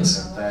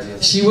things.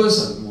 She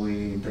was,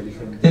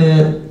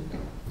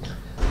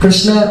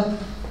 Krishna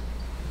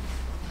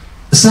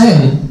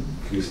sang,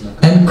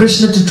 and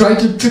Krishna, to try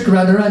to trick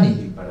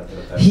Radharani,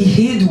 he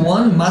hid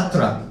one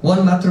matra. One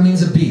matra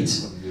means a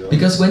beat.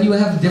 Because when you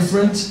have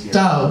different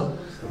tal,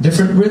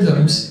 different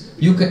rhythms,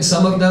 you can,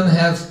 some of them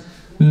have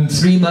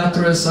 3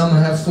 matras, some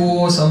have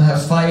 4, some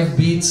have 5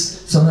 beats,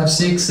 some have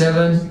 6,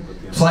 7,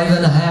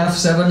 5.5,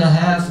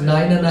 7.5,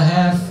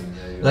 9.5,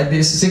 like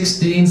this,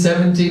 16,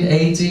 17,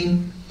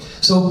 18.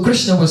 So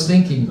Krishna was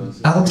thinking,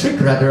 I'll trick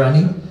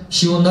Radharani,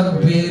 she will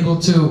not be able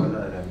to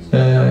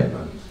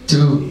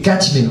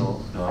catch me.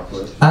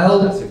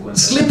 I'll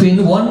slip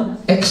in one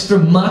extra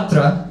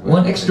matra,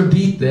 one extra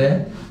beat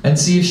there, and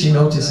see if she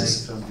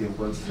notices.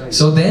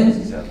 So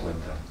then,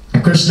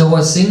 Krishna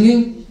was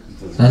singing,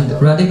 and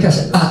Radhika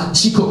said,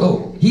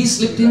 he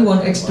slipped in one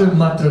extra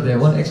matra there,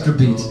 one extra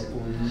beat.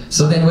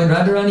 So then when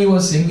Radharani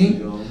was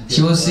singing,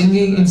 she was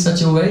singing in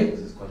such a way,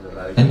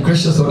 and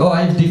Krishna thought, oh,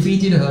 I've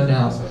defeated her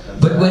now.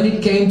 But when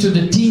it came to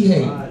the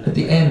tihe at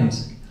the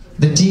end,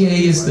 the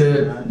tihe is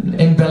the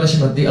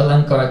embellishment, the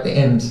alankar at the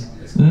end.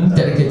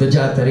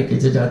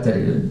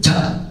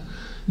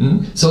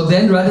 So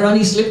then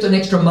Radharani slipped an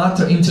extra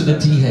matra into the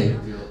tihe,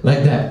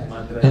 like that.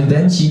 And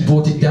then she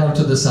brought it down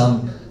to the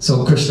Sam.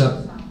 So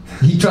Krishna,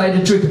 he tried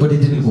a trick, but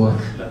it didn't work.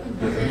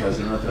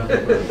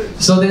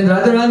 So then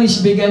Radharani,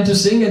 she began to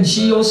sing, and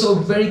she also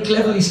very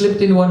cleverly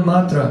slipped in one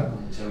matra.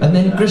 And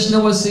then Krishna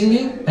was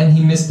singing, and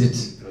he missed it.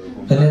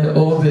 And then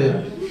all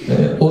the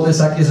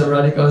Sakhis of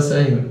Radhika were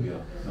saying,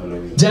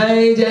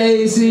 Jai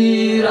Jai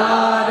Sri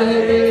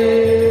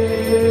Radhe.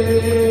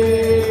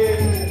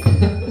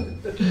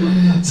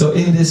 So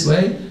in this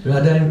way,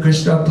 Radha and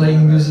Krishna are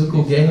playing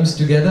musical games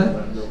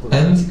together,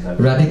 and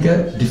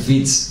Radhika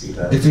defeats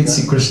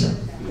Sri Krishna.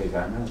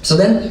 So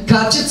then,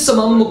 Kachit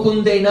samam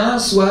mukundena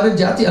swara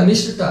jati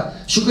amishrita.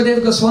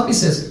 Shukadev Goswami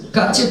says,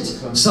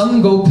 Kachit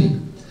some gopi.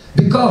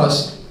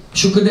 Because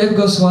Shukadev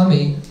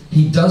Goswami,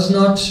 he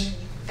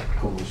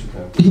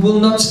will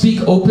not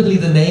speak openly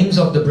the names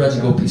of the Braj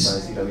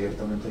Gopis.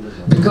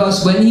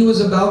 Because when he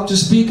was about to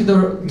speak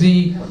the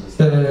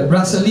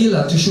Rasa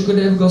Leela to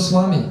Shukadev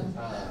Goswami,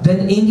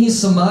 then in his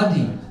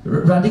samadhi,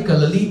 Radhika,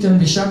 Lalita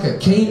and Vishaka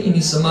came in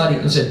his samadhi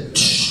and said,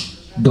 shh,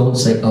 don't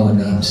say our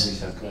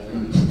names.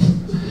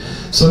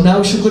 So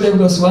now Shukadev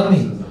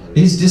Goswami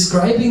is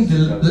describing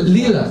the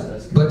Leela,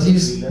 but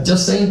he's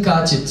just saying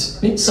Kachit,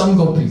 means some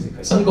gopi.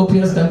 Some gopi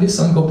has done this,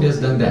 some gopi has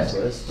done that.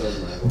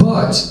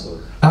 But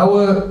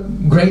our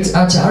great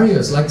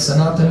acharyas like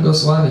Sanatana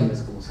Goswami,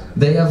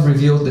 they have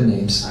revealed the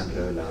names.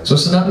 So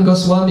Sanatana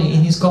Goswami,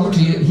 in his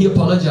commentary, he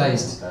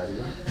apologized.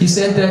 He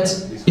said that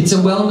it's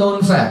a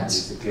well-known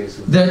fact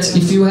that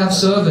if you have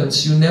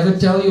servants, you never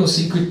tell your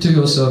secret to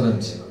your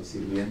servant.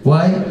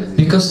 Why?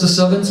 Because the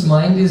servant's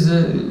mind is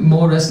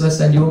more restless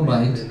than your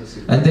mind,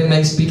 and they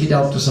may speak it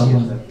out to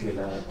someone.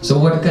 So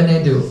what can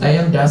I do? I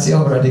am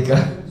Dasya of Radhika.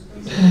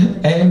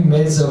 I am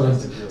maid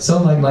servant. So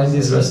my mind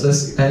is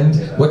restless, and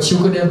what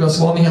Shukadeva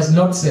Goswami has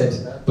not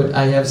said, but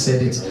I have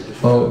said it.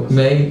 Oh,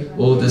 may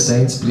all the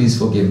saints please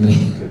forgive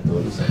me.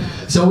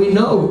 So we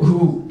know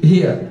who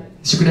here.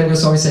 Shukadeva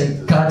Goswami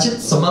saying, Kachit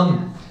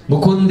samam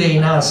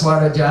mukundena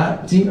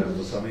swarajati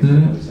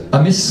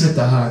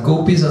amisritaha.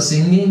 Gopis are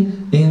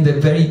singing in the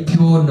very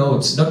pure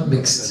notes, not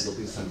mixed.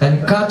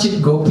 And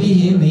Kachit Gopi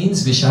here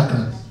means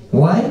Vishaka.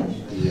 Why?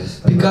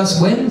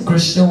 Because when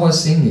Krishna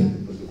was singing,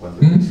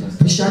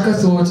 Vishaka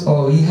thought,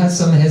 oh, he has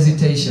some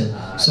hesitation,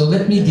 so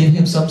let me give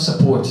him some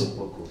support.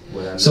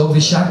 So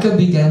Vishaka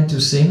began to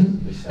sing,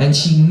 and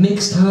she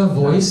mixed her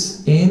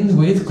voice in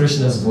with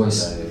Krishna's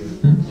voice.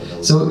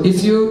 So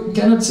if you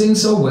cannot sing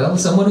so well,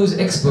 someone who's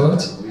expert,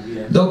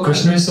 though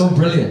Krishna is so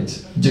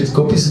brilliant,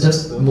 Gopis is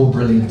just more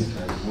brilliant.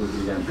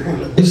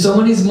 If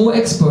someone is more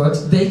expert,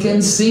 they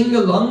can sing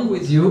along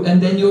with you,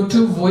 and then your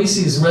two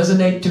voices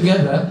resonate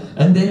together,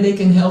 and then they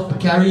can help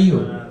carry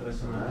you.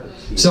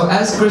 So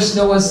as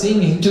Krishna was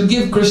singing, to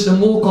give Krishna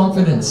more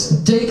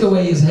confidence, take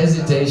away his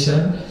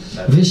hesitation,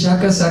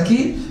 Vishaka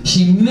Sakhi,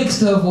 she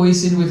mixed her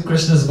voice in with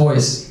Krishna's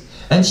voice,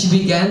 and she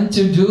began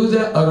to do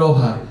the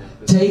aroha,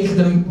 take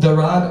the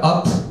rag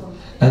up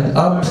and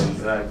up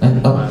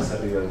and up.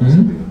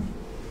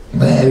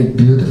 Very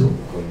beautiful.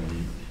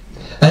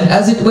 And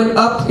as it went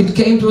up, it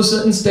came to a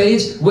certain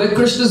stage where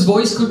Krishna's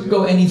voice couldn't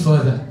go any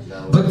further.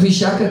 But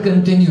Vishaka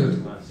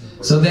continued.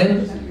 So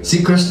then,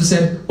 see, Krishna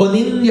said,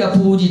 Oninya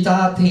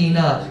pujita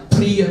thena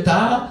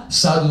priyata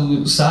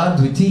sadhu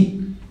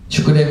sadviti.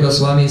 Shukadeva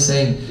Goswami is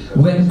saying,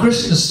 when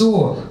Krishna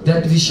saw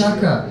that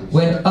Vishaka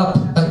went up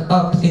and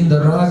up in the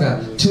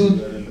raga to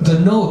the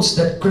notes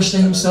that Krishna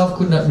himself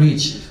could not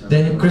reach,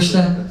 then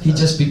Krishna, he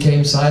just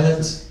became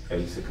silent.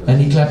 And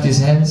he clapped his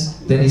hands.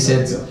 Then he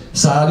said,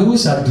 Sadhu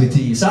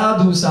sadviti,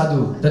 sadhu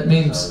sadhu. That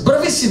means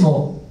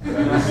bravissimo.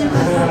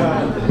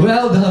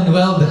 Well done,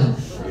 well done.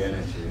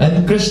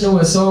 And Krishna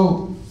was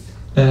so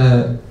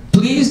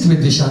pleased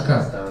with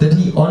Vishaka that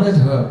he honored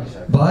her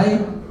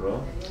by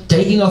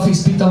taking off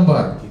his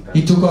pitambar.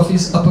 He took off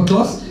his upper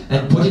cloth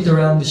and put it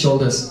around the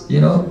shoulders.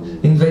 You know,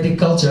 in Vedic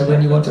culture,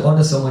 when you want to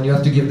honor someone, you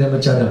have to give them a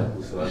chada.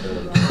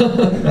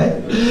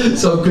 Right?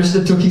 So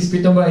Krishna took his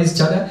pitambar, his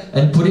chada,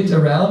 and put it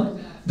around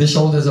the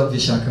shoulders of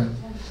Vishaka.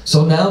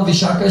 So now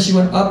Vishaka, she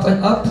went up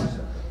and up,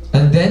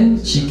 and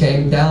then she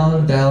came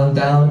down, down,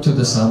 down to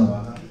the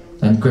sun.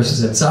 And Krishna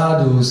said,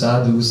 Sadhu,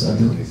 sadhu,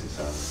 sadhu.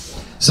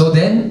 So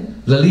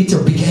then Lalita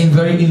became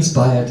very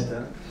inspired.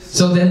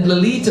 So then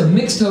Lalita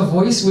mixed her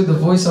voice with the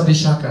voice of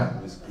Vishaka.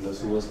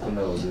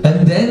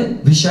 And then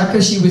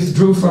Vishaka, she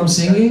withdrew from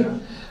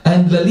singing,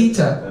 and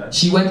Lalita,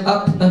 she went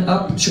up and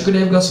up.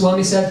 Shukadeva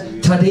Goswami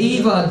said,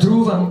 Tadeva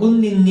dhruvam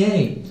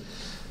unninye.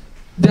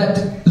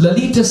 That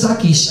Lalita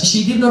Sakhi,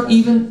 she did not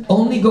even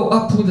only go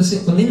up with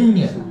the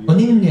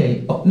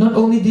Oninya. Not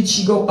only did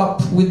she go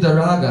up with the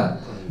raga,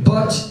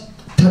 but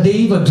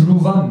Tadeva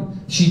Dhruvam,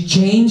 she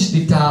changed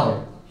the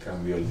tal.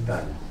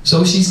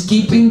 So she's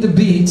keeping the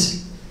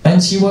beat,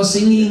 and she was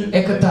singing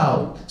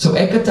Ekatal. So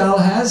Ekatal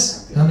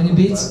has, how many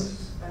beats?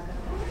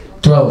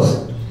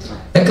 12.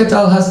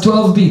 Ekatal has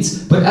 12 beats.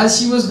 But as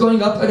she was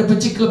going up at a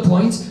particular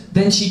point,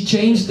 then she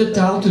changed the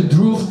tal to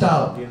Dhruv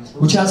tal,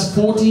 which has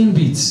 14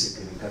 beats.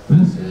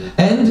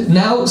 And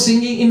now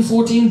singing in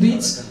 14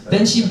 beats,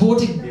 then she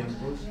brought it,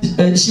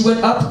 she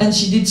went up and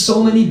she did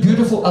so many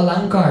beautiful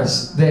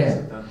alankars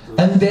there.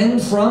 And then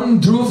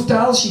from Dhruv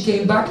tal, she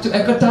came back to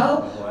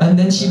Ekatal, and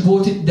then she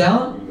brought it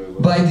down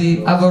by the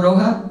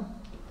Avaroha,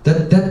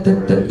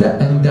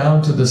 and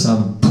down to the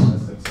sun.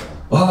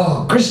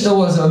 Oh, Krishna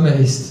was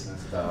amazed.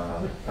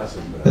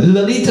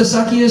 Lalita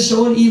Sakhi has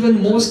shown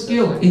even more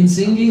skill in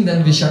singing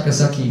than Vishaka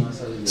Sakhi.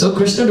 So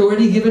Krishna had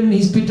already given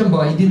his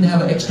pitambar, he didn't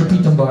have an extra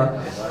pitambar.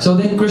 So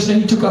then Krishna,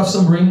 he took off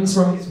some rings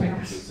from his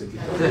fingers.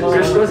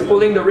 Krishna was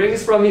pulling the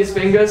rings from his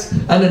fingers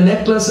and a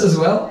necklace as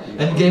well,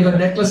 and gave a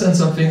necklace and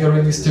some finger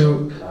rings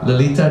to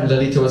Lalita, and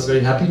Lalita was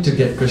very happy to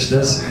get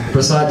Krishna's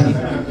prasadi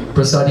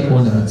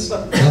ornaments.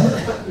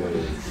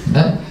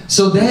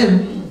 So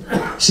then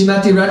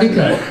Srimati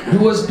Radhika,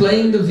 who was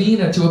playing the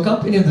veena to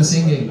accompany the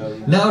singing,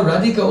 now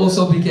Radhika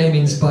also became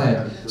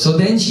inspired. So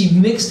then she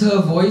mixed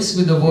her voice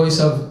with the voice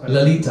of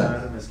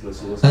Lalita.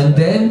 And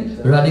then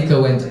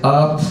Radhika went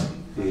up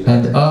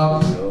and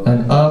up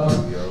and up.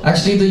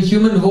 Actually, the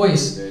human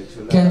voice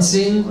can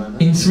sing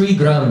in 3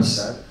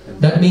 grounds.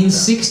 That means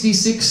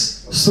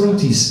 66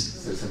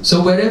 srutis.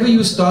 So wherever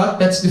you start,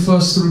 that's the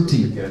first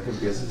sruti.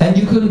 And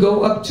you can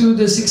go up to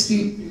the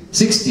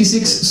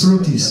 66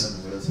 srutis.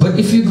 But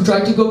if you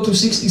try to go to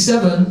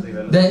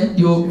 67, then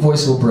your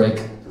voice will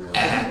break.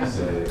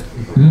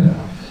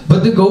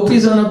 But the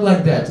gopis are not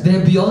like that.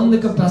 They're beyond the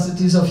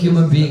capacities of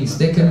human beings.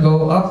 They can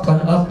go up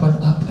and up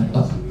and up and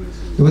up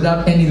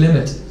without any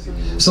limit.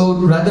 So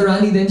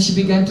Radharani, then she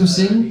began to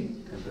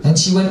sing, and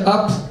she went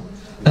up,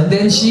 and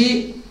then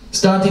she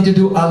started to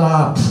do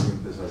alap,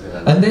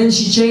 and then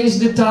she changed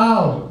the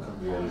tal,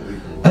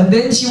 and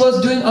then she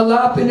was doing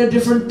alap in a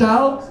different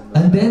tal,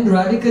 and then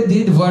Radhika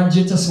did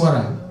Varjita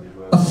Swara,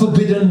 a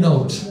forbidden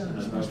note.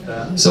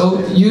 So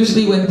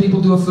usually when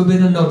people do a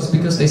forbidden note, it's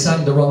because they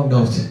sang the wrong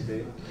note.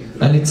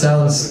 and it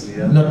sounds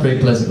not very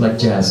pleasant, like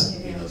jazz.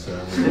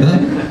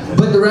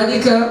 But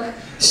Radhika,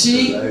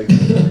 she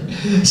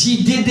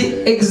she did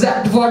the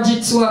exact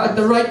Vajitswa at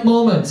the right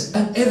moment,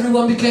 and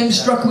everyone became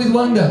struck with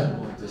wonder.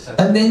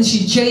 And then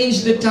she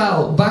changed the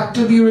towel back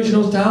to the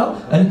original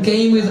towel and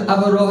came with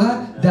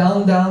Avaroha,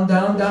 down, down,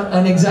 down, down,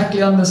 and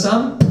exactly on the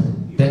sun.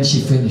 Then she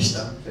finished.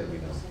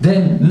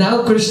 Then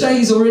now Krishna,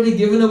 he's already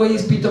given away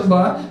his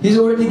pitambar, he's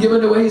already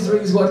given away his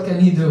rings. What can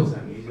he do?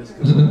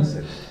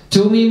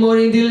 Tumi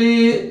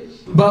moridili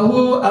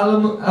bahu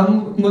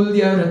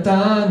amulya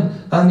ratan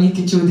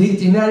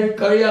amikichudhiti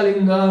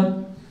karyalingan.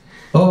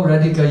 Oh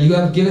Radhika, you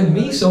have given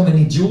me so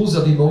many jewels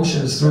of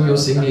emotions through your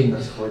singing.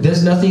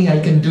 There's nothing I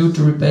can do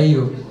to repay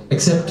you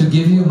except to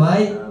give you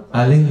my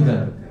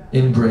alingan,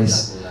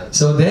 embrace.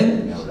 So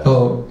then,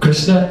 oh,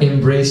 Krishna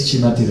embraced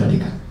Srimati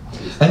Radhika.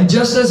 And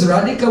just as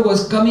Radhika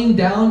was coming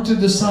down to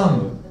the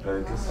sun,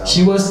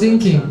 she was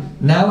thinking,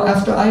 now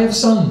after I have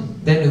sung,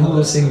 then who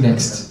will sing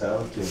next?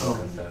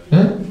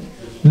 Huh?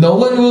 No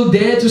one will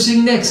dare to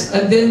sing next,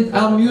 and then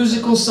our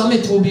musical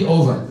summit will be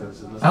over.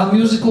 Our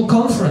musical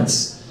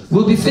conference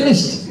will be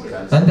finished,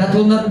 and that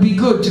will not be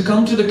good, to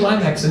come to the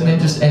climax and then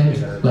just end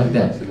like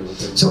that.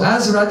 So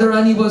as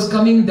Radharani was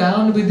coming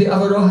down with the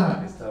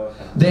Avaroha,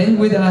 then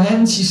with her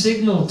hand she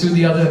signaled to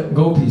the other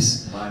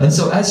gopis, and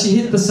so as she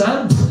hit the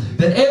sun,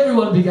 then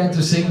everyone began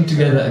to sing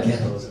together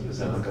again.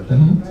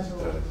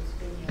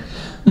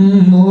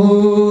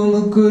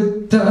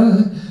 Mukutta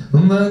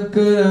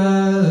makara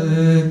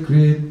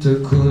krita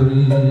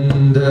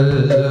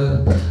kundala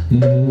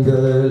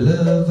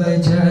ngala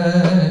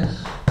vajaya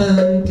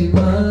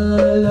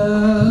antimala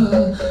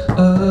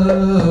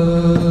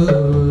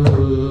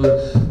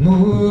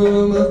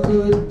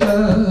mukutta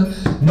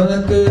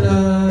makara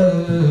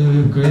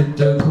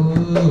krita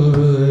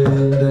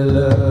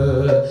kundala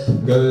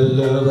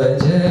ngala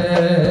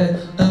vajaya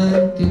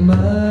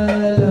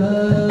antimala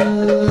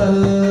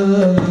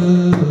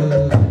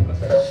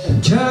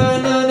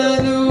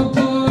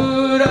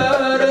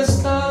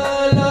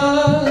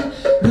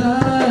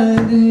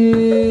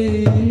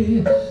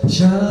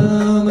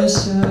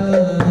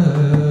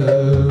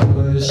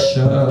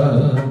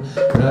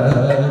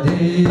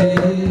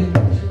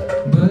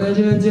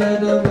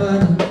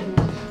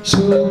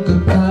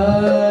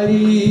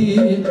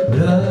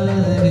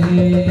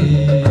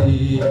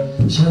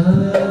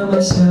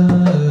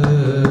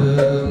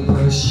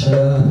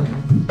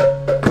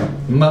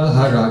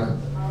Malharag.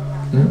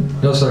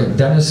 No, sorry,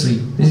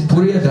 Dhanasri. This is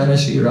Puriya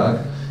Dhanasri Rag.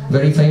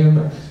 Very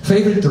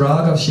favorite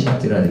rag of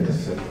Srimati Radhika.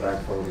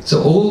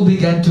 So all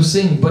began to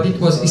sing, but it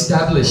was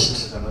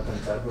established.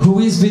 Who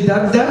is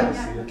Vidagdha?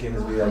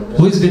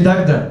 Who is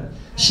Vidagdha?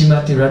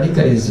 Srimati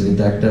Radhika is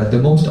Vidagdha, the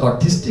most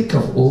artistic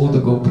of all the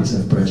gopis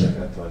of Praja.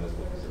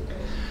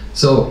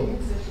 So,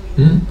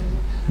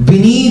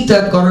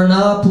 Vinita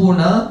Karana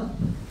Puna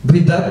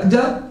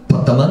Vidagdha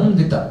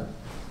Patamanvita.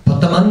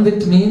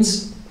 Patamanvit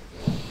means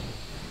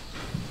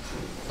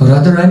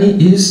Radharani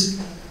is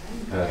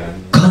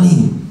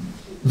cunning,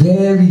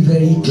 very,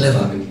 very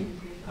clever.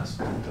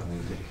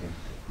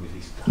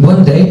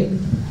 One day,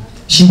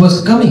 she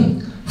was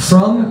coming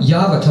from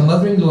Yavat, her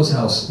mother-in-law's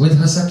house, with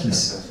her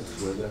Sakhis.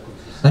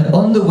 And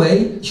on the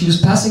way, she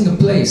was passing a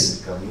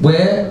place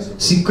where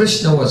Sri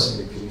Krishna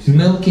was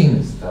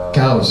milking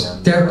cows,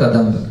 Terka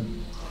Damba.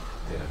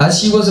 As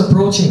she was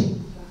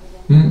approaching,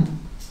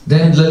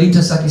 then Lalita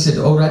Sakhi said,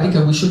 "Oh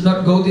Radhika, we should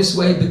not go this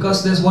way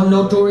because there's one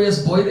notorious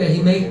boy there,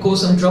 he may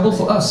cause some trouble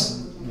for us."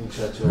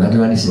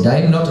 Radharani said, "I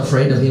am not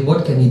afraid of him,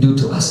 what can he do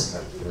to us?"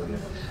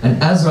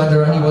 And as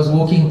Radharani was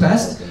walking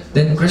past,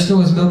 then Krishna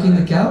was milking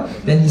the cow,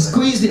 then he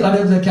squeezed the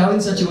udder of the cow in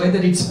such a way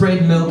that it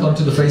sprayed milk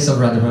onto the face of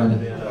Radharani.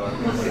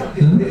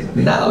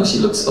 Now she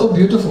looks so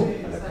beautiful,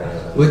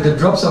 with the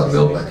drops of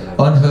milk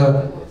on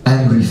her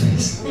angry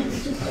face.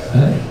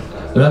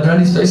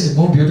 Radharani's face is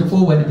more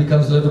beautiful when it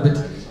becomes a little bit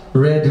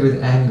red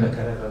with anger.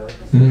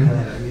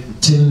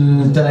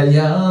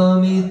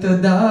 Chintayami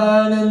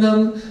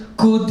tadananam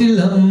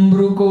kutilam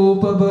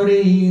brukopa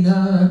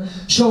barena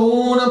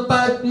shona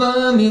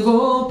patma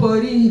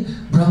mivopari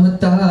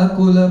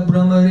brahmatakula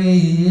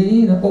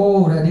brahmarena.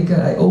 Oh Radhika,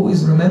 I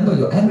always remember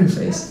your angry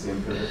face.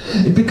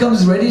 It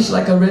becomes reddish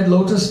like a red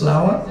lotus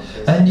flower,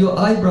 and your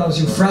eyebrows,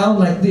 you frown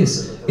like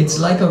this. It's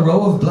like a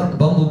row of black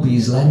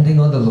bumblebees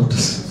landing on the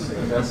lotus.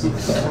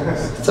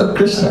 So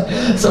Krishna,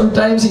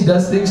 sometimes he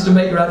does things to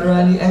make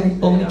Radharani angry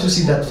only to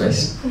see that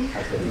face.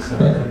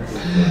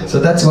 So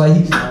that's why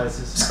he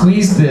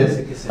squeezed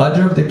the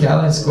udder of the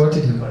cow and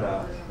squirted him.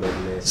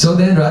 So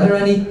then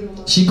Radharani,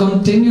 she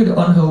continued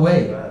on her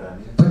way,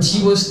 but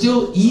she was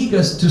still eager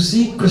to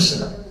see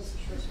Krishna.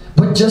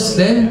 But just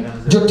then,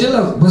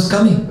 Jyotila was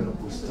coming.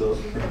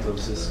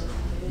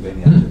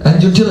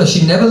 And Jyotila,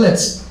 she never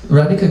lets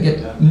Radhika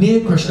get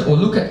near Krishna or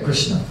look at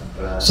Krishna.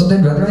 So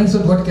then Radharani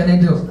thought, what can I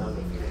do?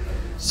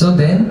 So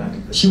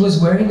then, she was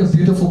wearing a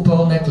beautiful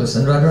pearl necklace,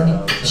 and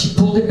Radharani, she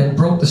pulled it and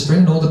broke the string,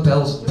 and all the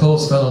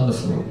pearls fell on the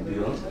floor.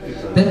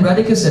 Then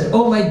Radhika said,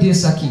 "Oh my dear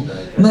Sakhi,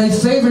 my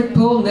favorite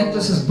pearl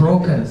necklace is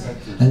broken,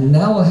 and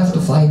now I'll have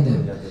to find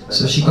them."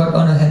 So she got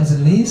on her hands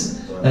and knees,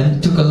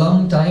 and took a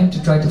long time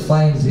to try to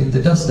find in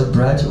the dust of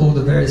Braj all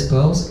the various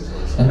pearls.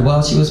 And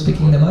while she was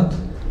picking them up,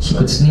 she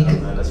could sneak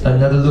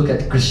another look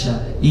at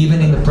Krishna,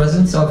 even in the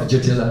presence of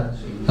Jatila,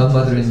 her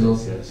mother-in-law.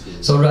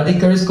 So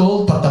Radhika is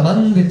called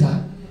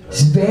Patamanvita.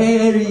 She's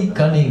very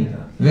cunning,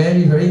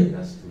 very, very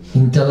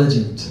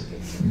intelligent.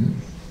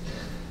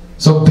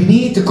 So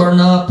Binita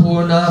Karna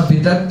Purna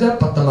Bidagda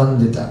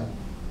Patamanvita.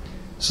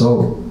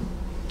 So,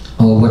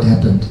 what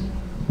happened?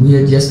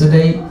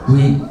 Yesterday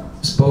we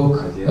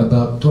spoke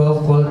about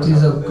 12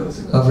 qualities of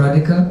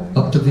Radhika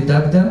up to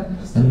Vidagda,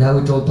 and now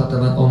we told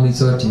Pataman only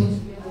 13.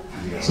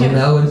 So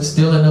now it's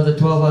still another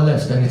 12 are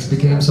left, and it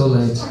became so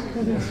late.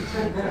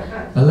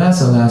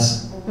 Alas,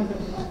 alas.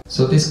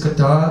 So this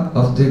katha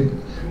of the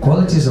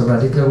qualities of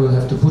Radhika, we'll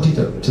have to put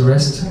it to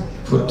rest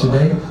for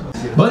today.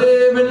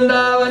 Bale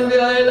Vrindavan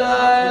Vihai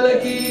Lal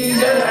ki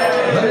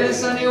jai, Bale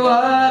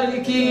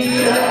Saniwal ki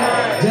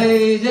jai,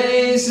 Jai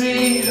Jai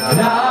Sri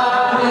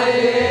Radhe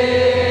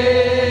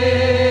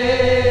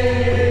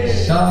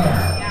Sham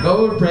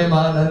Gaur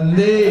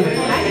Premanande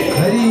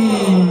Hari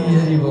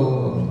Hari.